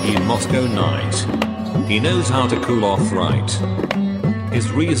a muggy Moscow night, he knows how to cool off right.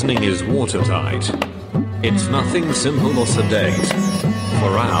 His reasoning is watertight. It's nothing simple or sedate.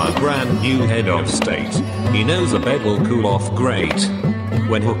 For our brand new head of state, he knows a bed will cool off great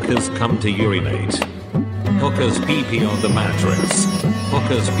when hookers come to urinate. Hookers pee-pee on the mattress.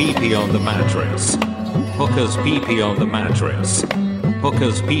 Hookers pee-pee on the mattress. Hookers pee-pee on the mattress.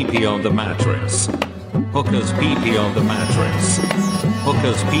 Hookers pee-pee on the mattress. Hookers pee-pee on the mattress.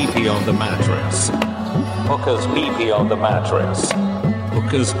 Hookers pee-pee on the mattress. Hookers pee-pee on the mattress.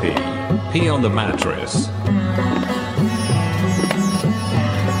 Hookers pee on the mattress.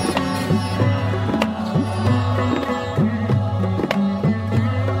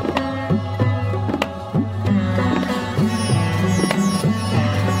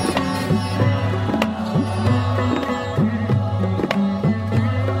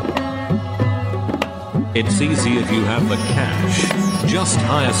 It's easy if you have the cash. Just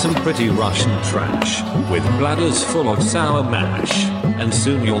hire some pretty Russian trash with bladders full of sour mash, and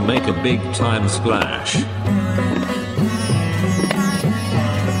soon you'll make a big time splash.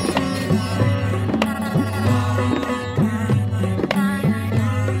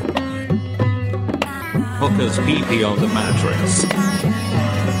 Hookers pee-pee on the mattress.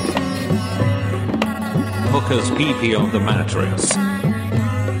 Hookers pee-pee on the mattress.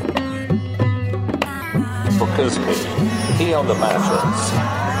 Hookers pee on the mattress.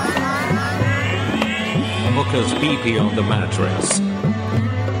 Hookers pee-pee on the mattress.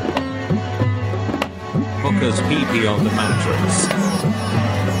 Hookers pee-pee on the mattress.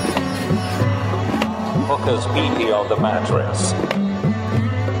 Hookers pee-pee on the mattress.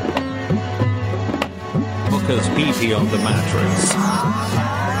 Hookers pee-pee on the mattress.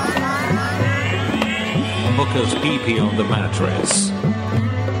 Hookers pee-pee on the mattress.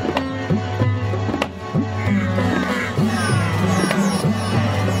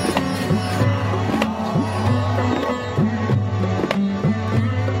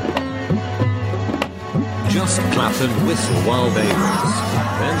 Just clap and whistle while they whiz.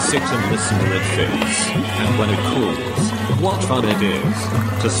 Then sit and listen till it fills. And when it cools, what fun it is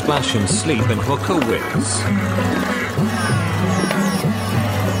to splash and sleep and hook a whiz.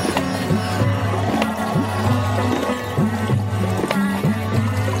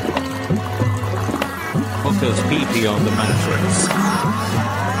 Hookers pee-pee on the mattress.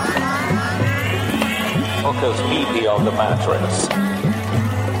 Hookers pee-pee on the mattress.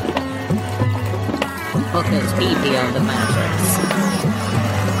 Hookers pee-pee on the mattress.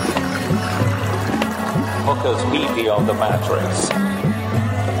 Hookers pee-pee on the mattress.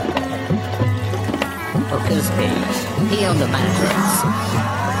 Hookers pee on the mattress.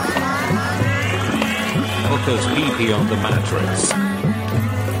 Hookers pee-pee on the mattress.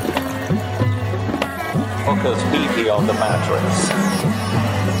 Hookers pee-pee on the mattress.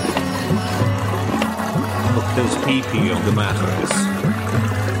 Hookers pee-pee on the mattress.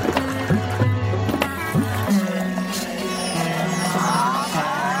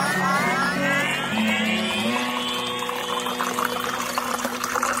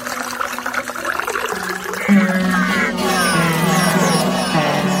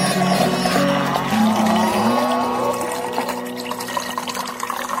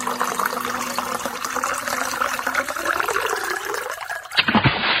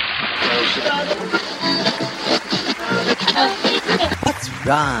 What's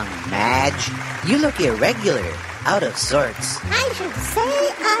wrong, Madge? You look irregular, out of sorts. I should say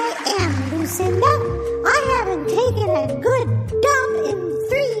I am, Lucinda. I haven't taken a good dump in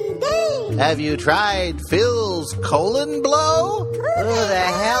 3 days. Have you tried Phil's colon blow? Who the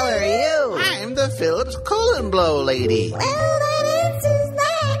hell are you? I'm the Phillips colon blow lady. Well, that answers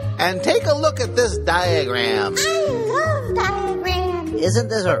that. And take a look at this diagram. I love diagrams. Isn't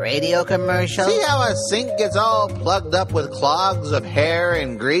this a radio commercial? See how a sink gets all plugged up with clogs of hair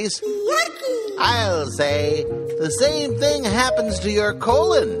and grease? Yucky. I'll say the same thing happens to your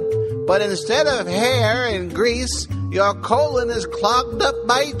colon. But instead of hair and grease, your colon is clogged up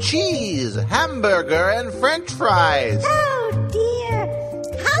by cheese, hamburger, and French fries. Oh, dear.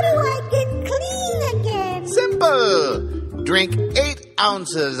 How do I get clean again? Simple. Drink 8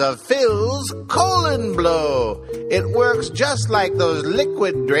 ounces of Phil's colon blow. It works just like those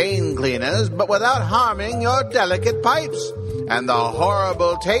liquid drain cleaners, but without harming your delicate pipes. And the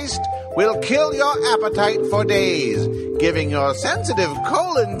horrible taste will kill your appetite for days, giving your sensitive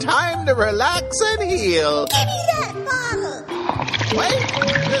colon time to relax and heal. Give me that bottle. Wait,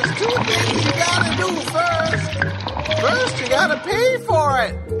 there's 2 things you gotta do first. First, you gotta pay for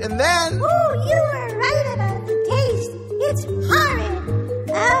it, and then... Oh, you were right about the taste. It's horrid.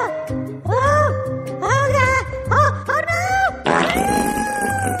 Oh, no.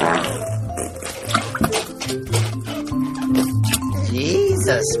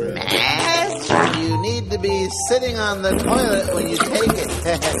 Jesus, Madge. You need to be sitting on the toilet when you take it.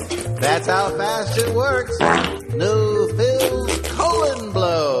 That's how fast it works. New Phil's Colon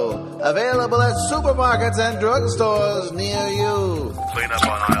Blow. Available at supermarkets and drugstores near you. Clean up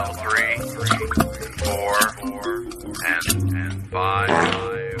on aisle 3, 4, and 5,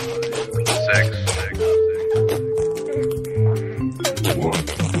 6.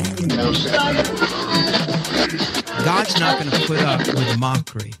 God's not going to put up with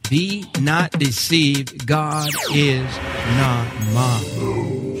mockery. Be not deceived. God is not mocked.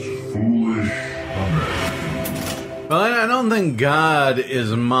 Well, I don't think God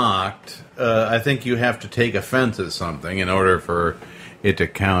is mocked. I think you have to take offense at something in order for it to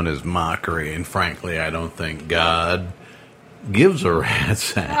count as mockery. And frankly, I don't think God gives a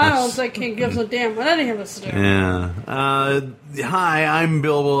rat's ass. I don't think he gives a damn what any of us do. Yeah. Hi, I'm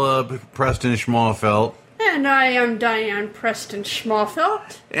Bill Preston Schmalfelt. And I am Diane Preston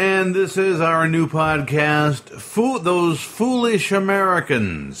Schmalfelt. And this is our new podcast, Those Foolish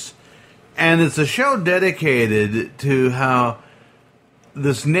Americans. And it's a show dedicated to how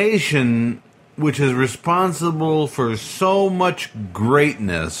this nation, which is responsible for so much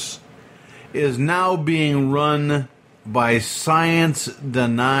greatness, is now being run by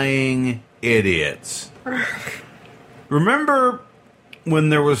science-denying idiots. Remember when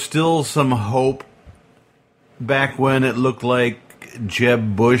there was still some hope back when it looked like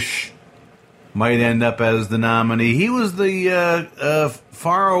Jeb Bush might end up as the nominee. He was the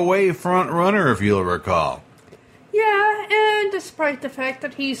far-away front-runner, if you'll recall. Yeah, and despite the fact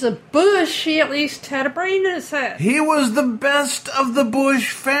that he's a Bush, he at least had a brain in his head. He was the best of the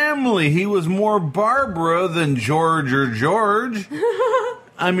Bush family. He was more Barbara than George or George.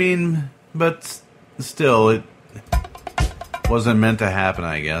 I mean, but still, it wasn't meant to happen,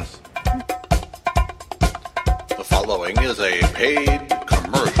 I guess. The following is a paid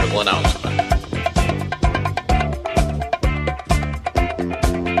commercial announcement.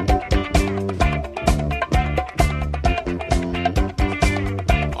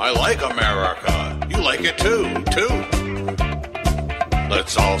 I like America. You like it too.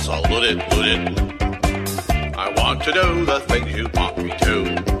 Let's all salute it. I want to do the things you want me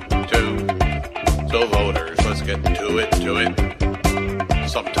to. So voters, let's get to it.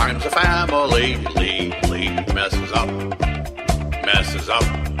 Sometimes the family messes up.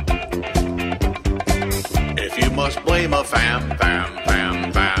 If you must blame a family,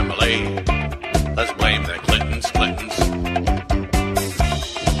 let's blame the Clintons.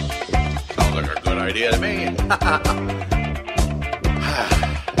 Sounds like a good idea to me.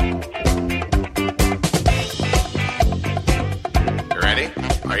 You ready?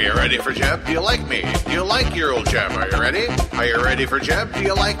 Are you ready for Jeb? Do you like me? Do you like your old Jeb? Are you ready? Are you ready for Jeb? Do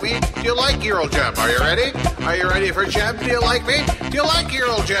you like me? Do you like your old Jeb? Are you ready? Are you ready for Jeb? Do you like me? Do you like your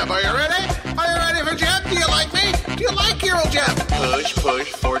old Jeb? Are you ready? Are you ready for Jeb? Do you like me? Do you like your old Jeb? Push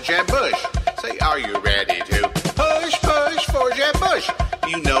for Jeb Bush. Say, are you ready to push for Jeb Bush?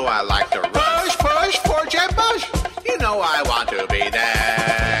 You know I like to push for Jeb Bush. You know I want to be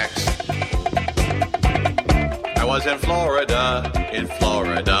next. I was in Florida,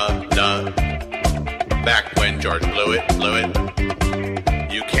 back when George blew it.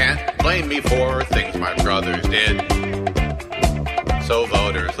 You can't blame me for things my brothers did. So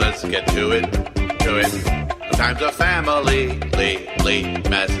voters, let's get to it. Sometimes a family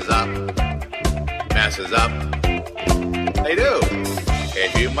messes up. They do.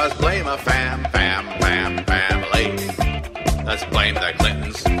 If you must blame a family, let's blame the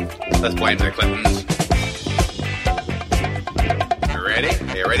Clintons.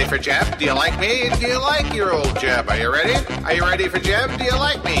 Are you ready for Jeb? Do you like me? Do you like your old Jeb? Are you ready? Are you ready for Jeb? Do you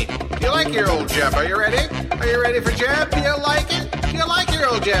like me? Do you like your old Jeb? Are you ready? Are you ready for Jeb? Do you like it? Do you like your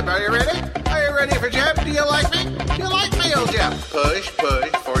old Jeb? Are you ready? Are you ready for Jeb? Do you like me? Do you like me, old Jeb? Push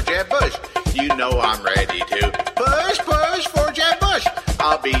for Jeb Bush. You know I'm ready to push for Jeb Bush.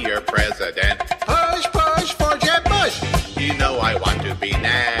 I'll be your president. Push for Jeb Bush. You know I want to be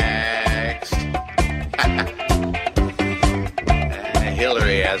next.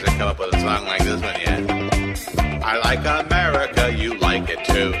 Hillary hasn't come up with a song like this one yet. I like America, you like it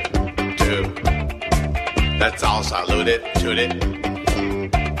too. Let's all salute it.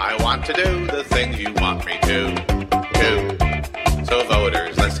 I want to do the things you want me to. So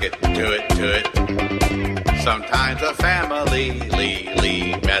voters, let's get to it. Sometimes a family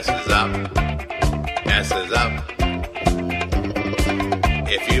messes up.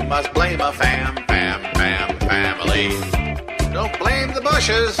 If you must blame a family, don't blame the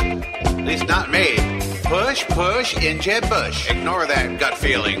Bushes, at least not me. Push in Jeb Bush. Ignore that gut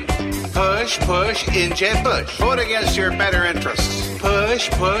feeling. Push in Jeb Bush. Vote against your better interests. Push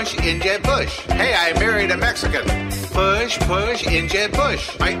in Jeb Bush. Hey, I married a Mexican. Push in Jeb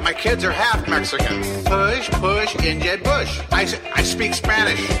Bush. My kids are half Mexican. Push in Jeb Bush. I speak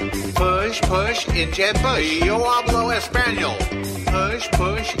Spanish. Push in Jeb Bush. Yo hablo español.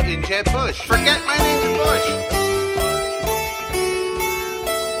 Push in Jeb Bush. Forget my name is Bush.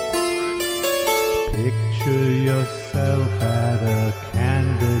 Picture yourself at a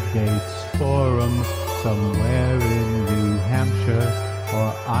candidates forum somewhere in New Hampshire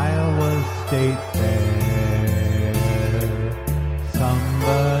or Iowa State Fair.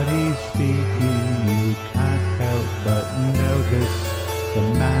 Somebody speaking, you can't help but notice the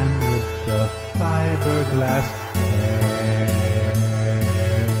man with the fiberglass hair.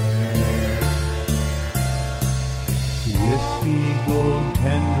 Wispy gold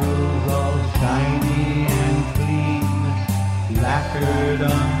tendrils all shiny and clean, lacquered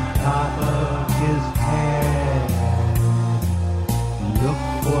on top of his head. Look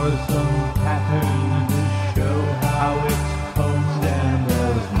for some pattern to show how it's combed, and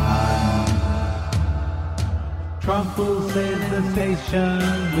there's none. Trump will save the station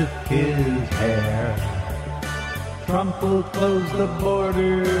with his hair. Trump will close the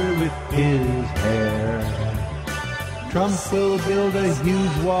border with his hair. Trump will build a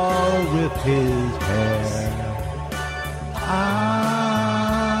huge wall with his hair.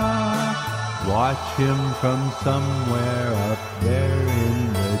 Why watch him from somewhere up there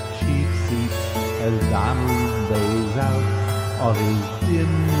in the cheap seats as Donald lays out all his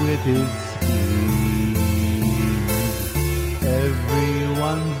dim-witted schemes.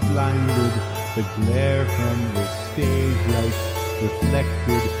 Everyone's blinded, the glare from the stage lights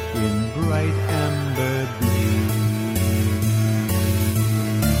reflected in bright amber beams.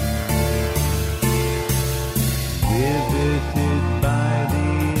 Riveted by the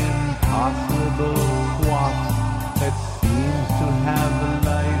impossible plot that seems to have a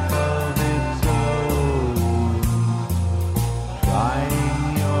life of its own, trying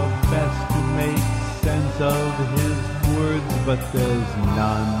your best to make sense of his words, but there's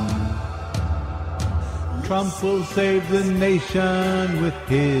none. Trump will save the nation with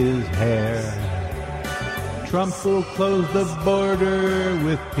his hair. Trump will close the border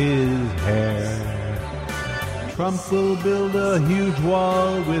with his hair. Trump will build a huge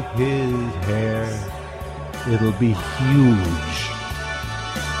wall with his hair. It'll be huge.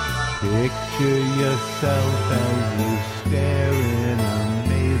 Picture yourself as you stare in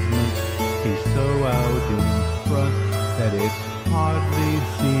amazement. He's so out in front that it hardly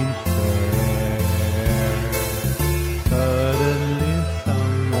seems fair. Suddenly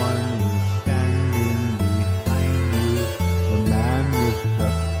someone is standing behind you, the man with the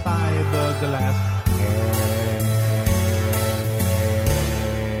fiberglass hair.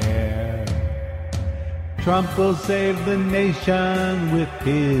 Trump will save the nation with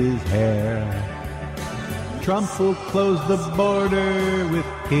his hair. Trump will close the border with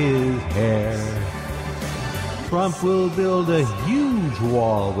his hair. Trump will build a huge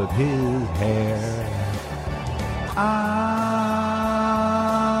wall with his hair.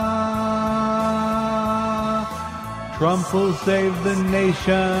 Trump will save the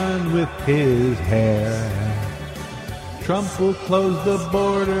nation with his hair. Trump will close the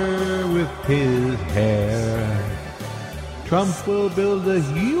border with his hair. Trump will build a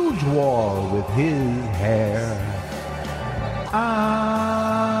huge wall with his hair.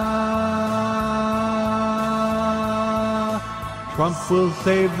 Trump will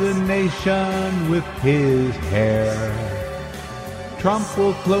save the nation with his hair. Trump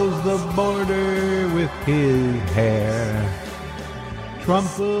will close the border with his hair.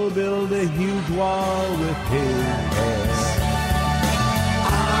 Trump will build a huge wall with his hair.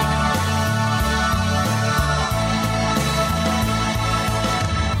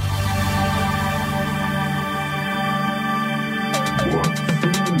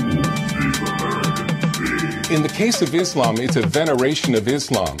 In the case of Islam, it's a veneration of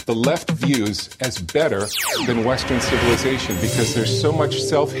Islam. The left views as better than Western civilization because there's so much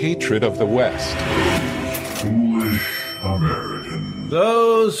self-hatred of the West. Foolish Americans.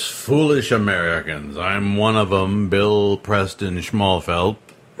 Those foolish Americans. I'm one of them, Bill Preston Schmalfeld.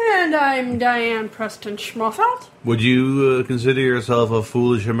 And I'm Diane Preston Schmalfeld. Would you consider yourself a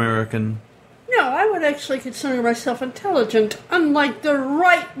foolish American? No, I would actually consider myself intelligent, unlike the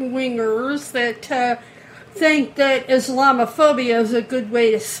right-wingers that think that Islamophobia is a good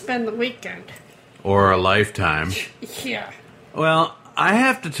way to spend the weekend. Or a lifetime. Yeah. Well, I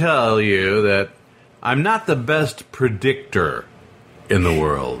have to tell you that I'm not the best predictor in the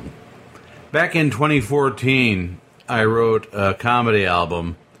world. Back in 2014, I wrote a comedy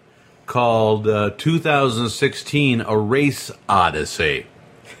album called 2016 A Race Odyssey.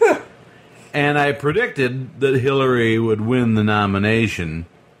 And I predicted that Hillary would win the nomination.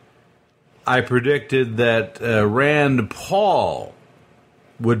 I predicted that Rand Paul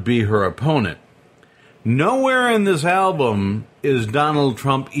would be her opponent. Nowhere in this album is Donald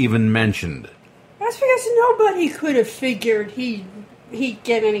Trump even mentioned. That's because nobody could have figured he'd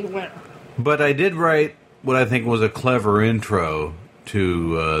get anywhere. But I did write what I think was a clever intro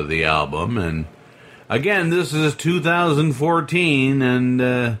to the album. And again, this is 2014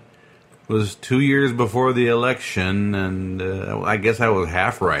 and was 2 years before the election. And I guess I was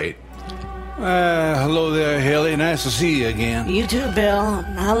half right. Hello there, Haley. Nice to see you again. You too, Bill.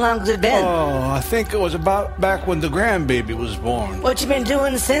 How long's it been? Oh, I think it was about back when the grandbaby was born. What you been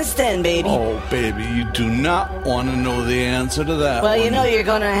doing since then, baby? Oh, baby, you do not want to know the answer to that Well, one. you know you're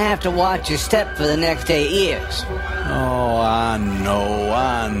going to have to watch your step for the next 8 years. Oh, I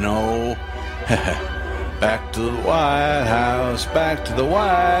know. Back to the White House, back to the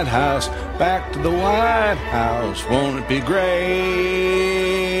White House, back to the White House. Won't it be great?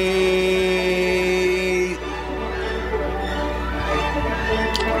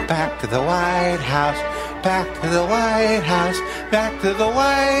 Back to the White House, back to the White House, back to the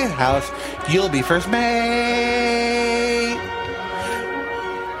White House. You'll be first mate.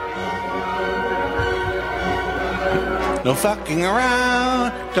 No fucking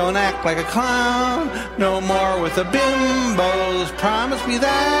around, Don't act like a clown. No more with the bimbos. Promise me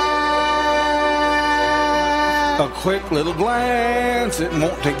that. A quick little glance, it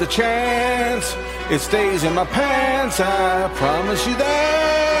won't take the chance. It stays in my pants, I promise you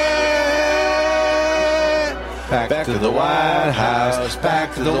that. Back to the White House,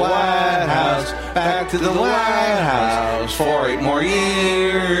 back to the White House, back to the White House for 8 more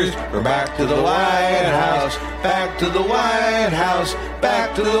years. We're back to the White House, back to the White House,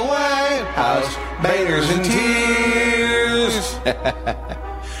 back to the White House, banners and tears.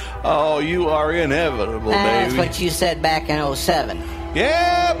 Oh, you are inevitable, That's baby. what you said back in 07.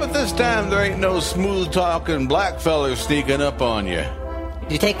 Yeah, but this time there ain't no smooth-talking black fellers sneaking up on you.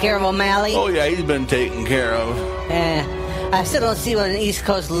 Did you take care of O'Malley? Oh, yeah, he's been taken care of. I still don't see what an East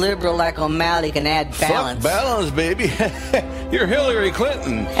Coast liberal like O'Malley can add balance. Fuck balance, baby. You're Hillary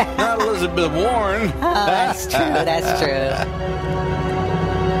Clinton, not Elizabeth Warren. Oh, that's true, that's true.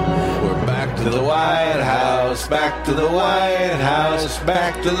 We're back to the White House, back to the White House,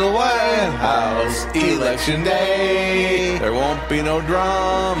 back to the White House. Election day, there won't be no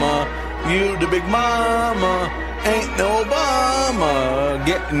drama. You the big mama, ain't no Obama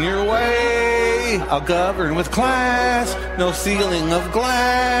getting your way. I'll govern with class, no ceiling of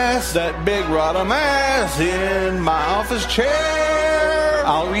glass. That big rod of mass in my office chair.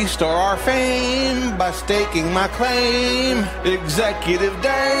 I'll restore our fame by staking my claim. Executive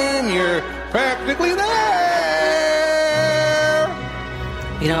dame, you're practically there.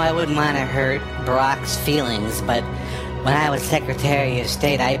 You know, I wouldn't want to hurt Barack's feelings, but when I was Secretary of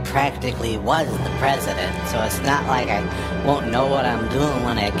State, I practically was the president, so it's not like I won't know what I'm doing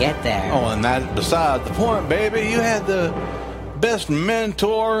when I get there. Oh, and that beside the point, baby. You had the best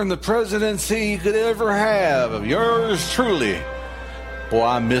mentor in the presidency you could ever have. Of yours truly. Boy,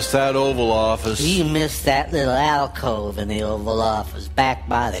 I miss that Oval Office. You miss that little alcove in the Oval Office back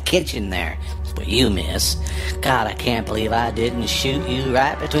by the kitchen there. That's what you miss. God, I can't believe I didn't shoot you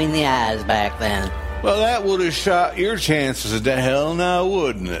right between the eyes back then. Well, that would have shot your chances to hell now,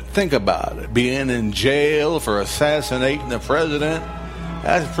 wouldn't it? Think about it. Being in jail for assassinating the president.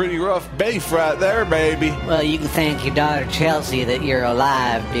 That's pretty rough beef right there, baby. Well, you can thank your daughter Chelsea that you're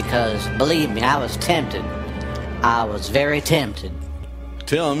alive because, believe me, I was tempted. I was very tempted.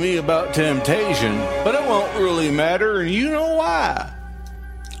 Tell me about temptation, but it won't really matter, and you know why.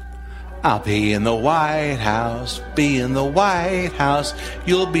 I'll be in the White House, be in the White House.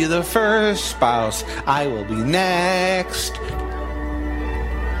 You'll be the first spouse, I will be next.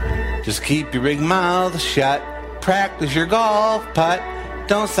 Just keep your big mouth shut, practice your golf putt.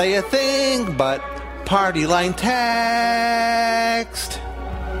 Don't say a thing but party line text.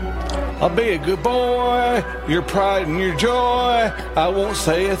 I'll be a good boy, your pride and your joy. I won't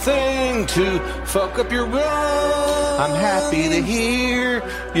say a thing to fuck up your run. I'm happy to hear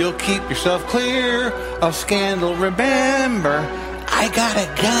you'll keep yourself clear of scandal. Remember, I got a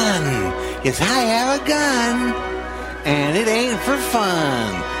gun. Yes, I have a gun, and it ain't for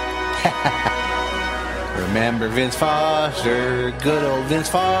fun. Remember Vince Foster, good old Vince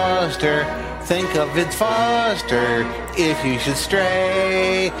Foster. Think of Vince Foster if you should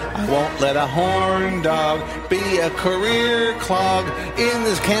stray. I won't let a horn dog be a career clog in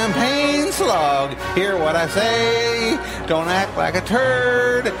this campaign slog. Hear what I say, don't act like a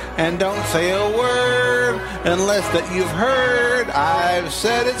turd, and don't say a word unless that you've heard I've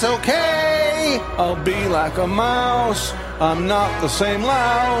said it's okay. I'll be like a mouse, I'm not the same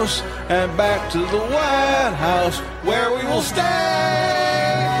louse, and back to the White House where we will stay.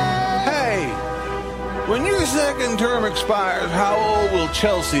 When your second term expires, how old will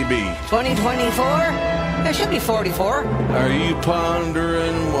Chelsea be? 2024? That should be 44. Are you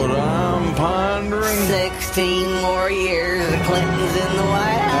pondering what I'm pondering? 16 more years the Clintons in the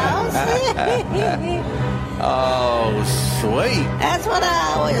White House. Oh, sweet. That's what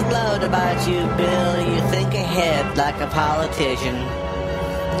I always loved about you, Bill. You think ahead like a politician.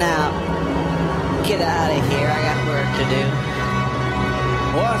 Now, get out of here. I got work to do.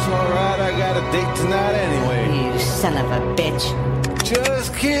 Well, that's all right. I got a date tonight anyway. You son of a bitch.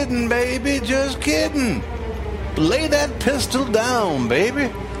 Just kidding, baby. Just kidding. Lay that pistol down,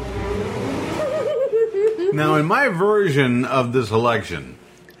 baby. Now, in my version of this election,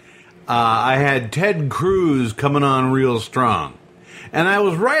 I had Ted Cruz coming on real strong. And I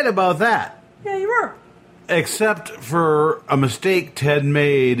was right about that. Yeah, you were. Except for a mistake Ted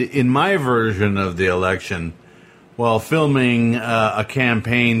made in my version of the election while filming a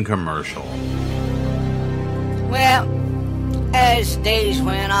campaign commercial. Well, as days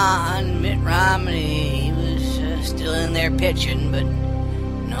went on, Mitt Romney was still in there pitching, but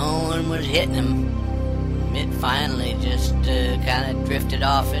no one was hitting him. Mitt finally just kind of drifted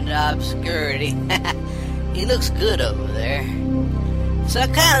off into obscurity. He looks good over there. So I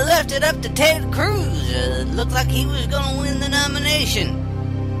kind of left it up to Ted Cruz. It looked like he was going to win the nomination.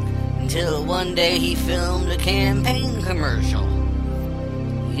 Until one day he filmed a campaign commercial.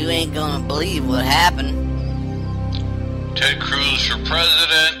 You ain't going to believe what happened. Ted Cruz for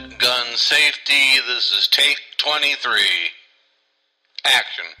president, gun safety, this is take 23.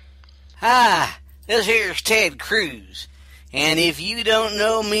 Action. Hi, this here's Ted Cruz. And if you don't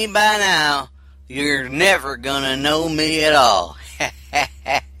know me by now, you're never gonna know me at all.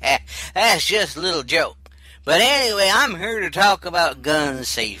 That's just a little joke. But anyway, I'm here to talk about gun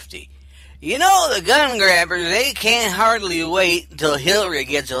safety. You know, the gun grabbers, they can't hardly wait until Hillary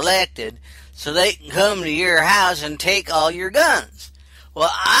gets elected so they can come to your house and take all your guns. Well,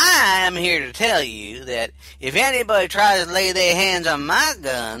 I am here to tell you that if anybody tries to lay their hands on my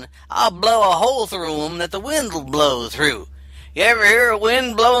gun, I'll blow a hole through them that the wind will blow through. You ever hear a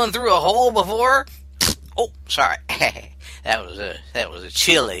wind blowing through a hole before? Oh, sorry. That was a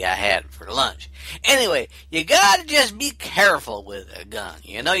chili I had for lunch. Anyway, you gotta just be careful with a gun.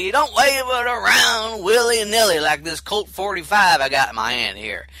 You know, you don't wave it around willy-nilly like this Colt 45 I got in my hand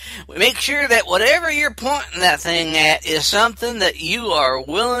here. Make sure that whatever you're pointing that thing at is something that you are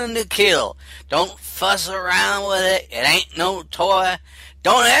willing to kill. Don't fuss around with it. It ain't no toy.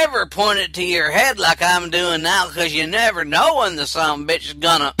 Don't ever point it to your head like I'm doing now, because you never know when the sumbitch is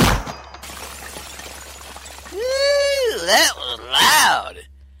gonna... Ooh, that was loud.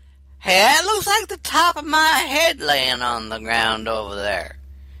 Hey, that looks like the top of my head laying on the ground over there.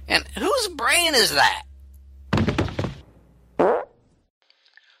 And whose brain is that?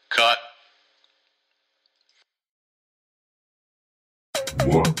 Cut.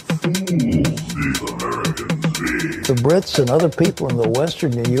 What fools these Americans be. The Brits and other people in the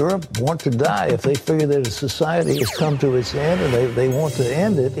Western Europe want to die. If they figure that a society has come to its end and they want to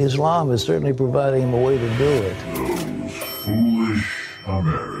end it, Islam is certainly providing them a way to do it. Those foolish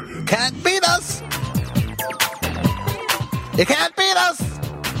Americans. Can't beat us! You can't beat us!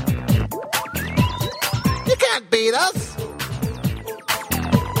 You can't beat us!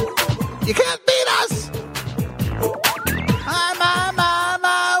 You can't beat us!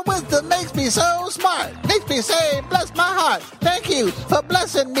 My wisdom makes me so smart. Makes me say, bless my heart. Thank you for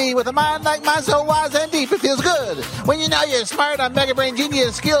blessing me with a mind like mine, so wise and deep. It feels good when you know you're smart. I'm mega brain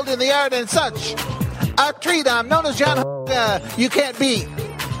genius, skilled in the art and such. A treat, I'm known as John you can't beat.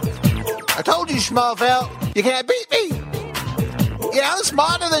 I told you, Schmalfeld, you can't beat me. Yeah, I'm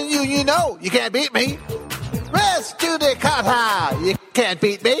smarter than you, you know. You can't beat me. Rest judicata, you can't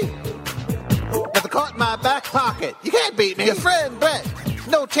beat me. Got the court in my back pocket. You can't beat me. Your friend Brett,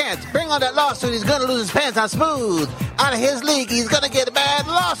 no chance. Bring on that lawsuit. He's gonna lose his pants. I'm smooth. Out of his league, he's gonna get a bad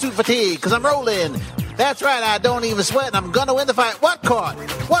lawsuit fatigue. Cause I'm rolling. That's right, I don't even sweat. And I'm gonna win the fight. What court?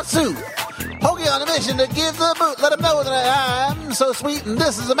 What suit? Hoagie on a mission to give the boot. Let him know that I'm so sweet. And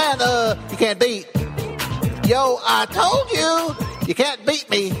this is a man you can't beat. Yo, I told you, you can't beat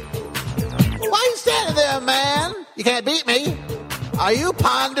me. Why you standing there, man? You can't beat me. Are you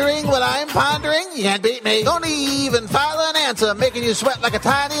pondering what I'm pondering? You can't beat me. Don't even file an answer, making you sweat like a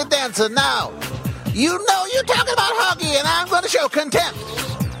tiny dancer. Now, you know you're talking about hockey, and I'm going to show contempt.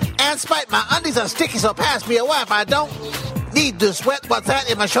 And spite my undies are sticky, so pass me a wipe. I don't need to sweat. What's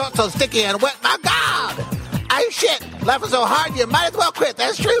that in my shorts so sticky and wet? My God! I shit. Laughing so hard, you might as well quit.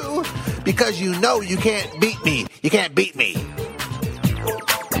 That's true. Because you know you can't beat me. You can't beat me.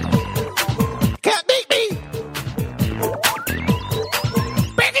 Can't beat me.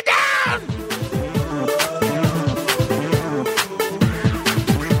 Break it down!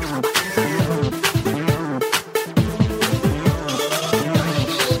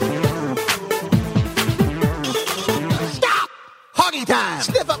 Stop! Hoggy time!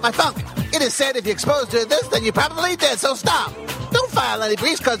 Sniff up my funk. It is said if you're exposed to this, then you're probably dead, so stop. Don't file any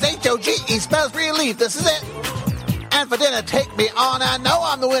briefs, cause H-O-G-E spells relief. This is it. And for dinner, take me on. I know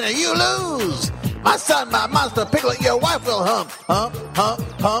I'm the winner. You lose. My son, my monster, Piglet, your wife will hump. Hump, hump,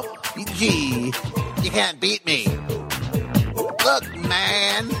 hump. Gee, you can't beat me. Look,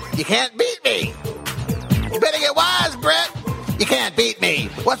 man, you can't beat me. You better get wise, Brett. You can't beat me.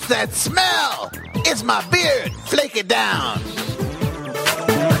 What's that smell? It's my beard. Flake it down.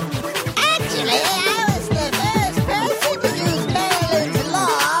 Actually, I was the first person to use Maryland's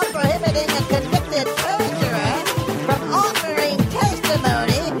law prohibiting a convicted perjurer from offering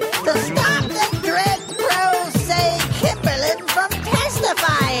testimony to stop the dread pro se Kimberlin from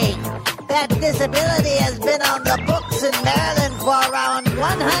testifying. That disability has been on the books in Maryland for around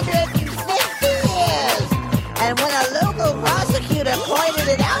 150 years. And when a local prosecutor pointed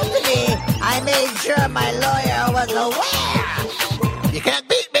it out to me, I made sure my where? You can't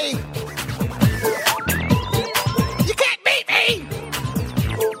beat me. You can't beat me.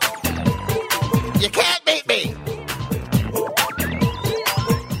 You can't beat me.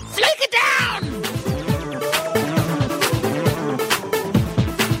 Flake it down.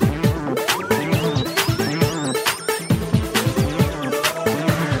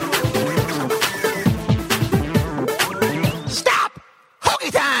 Stop!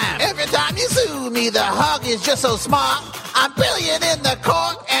 Huggy time! Every time you sue me, the hug is just so smart. I'm brilliant in the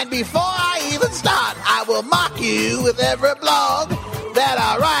court, and before I even start, I will mock you with every blog that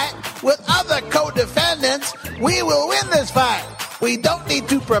I write. With other co-defendants, we will win this fight. We don't need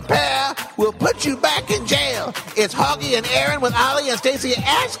to prepare. We'll put you back in jail. It's Hoggy and Aaron with Ollie and Stacey.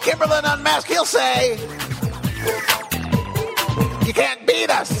 Ask Kimberlin unmasked. He'll say, you can't beat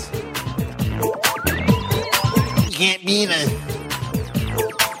us. You can't beat us.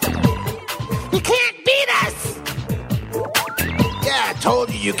 You can't beat us. Yeah, I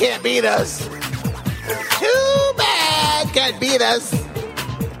told you can't beat us. Too bad. Can't beat us.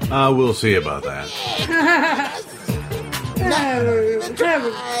 We'll see about that.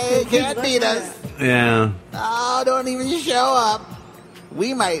 Can't beat us. Yeah. Oh, don't even show up.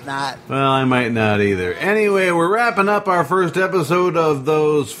 We might not. Well, I might not either. Anyway, we're wrapping up our first episode of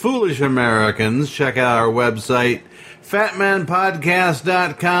Those Foolish Americans. Check out our website,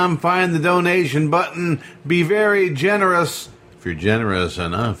 fatmanpodcast.com. Find the donation button. Be very generous. If you're generous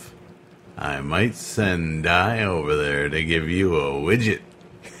enough, I might send Di over there to give you a widget.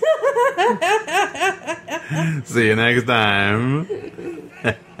 See you next time.